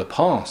for the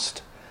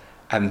past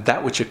and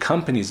that which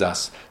accompanies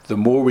us, the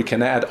more we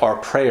can add our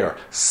prayer,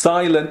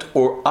 silent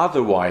or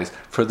otherwise,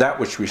 for that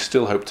which we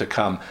still hope to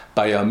come.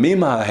 Bayamim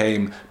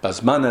ha'hem,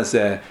 bazman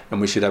hazeh, and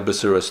we should have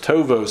besuros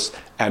tovos,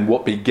 and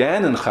what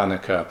began in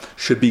Chanukah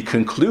should be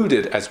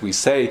concluded, as we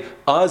say,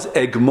 az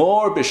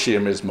egmor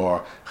b'shir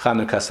mizmor,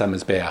 Chanukah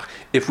samizbeach.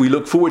 If we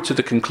look forward to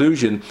the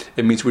conclusion,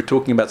 it means we're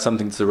talking about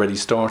something that's already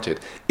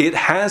started. It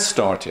has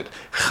started.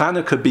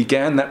 Chanukah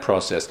began that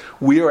process.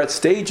 We are at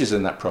stages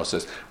in that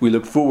process. We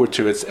look forward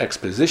to its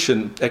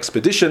expedition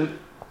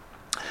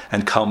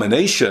and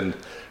culmination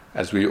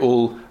as we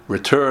all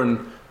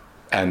return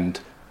and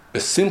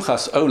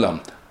besimchas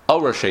olam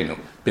al Roshenu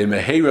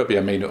b'meheira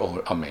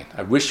b'yameinu amen.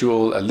 I wish you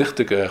all a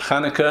lichtige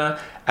Chanukah,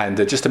 and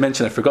just to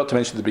mention, I forgot to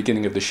mention at the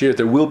beginning of the shiur,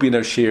 there will be no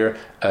shiur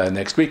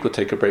next week. We'll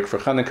take a break for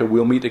Chanukah.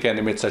 We'll meet again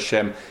in Mitzvah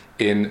Hashem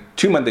in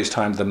 2 Mondays'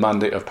 time, the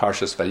Monday of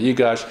Parshas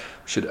Vayigash. We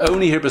should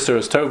only hear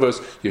besuros tovos,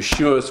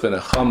 yeshuos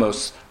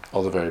v'nechamos.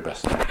 All the very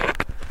best.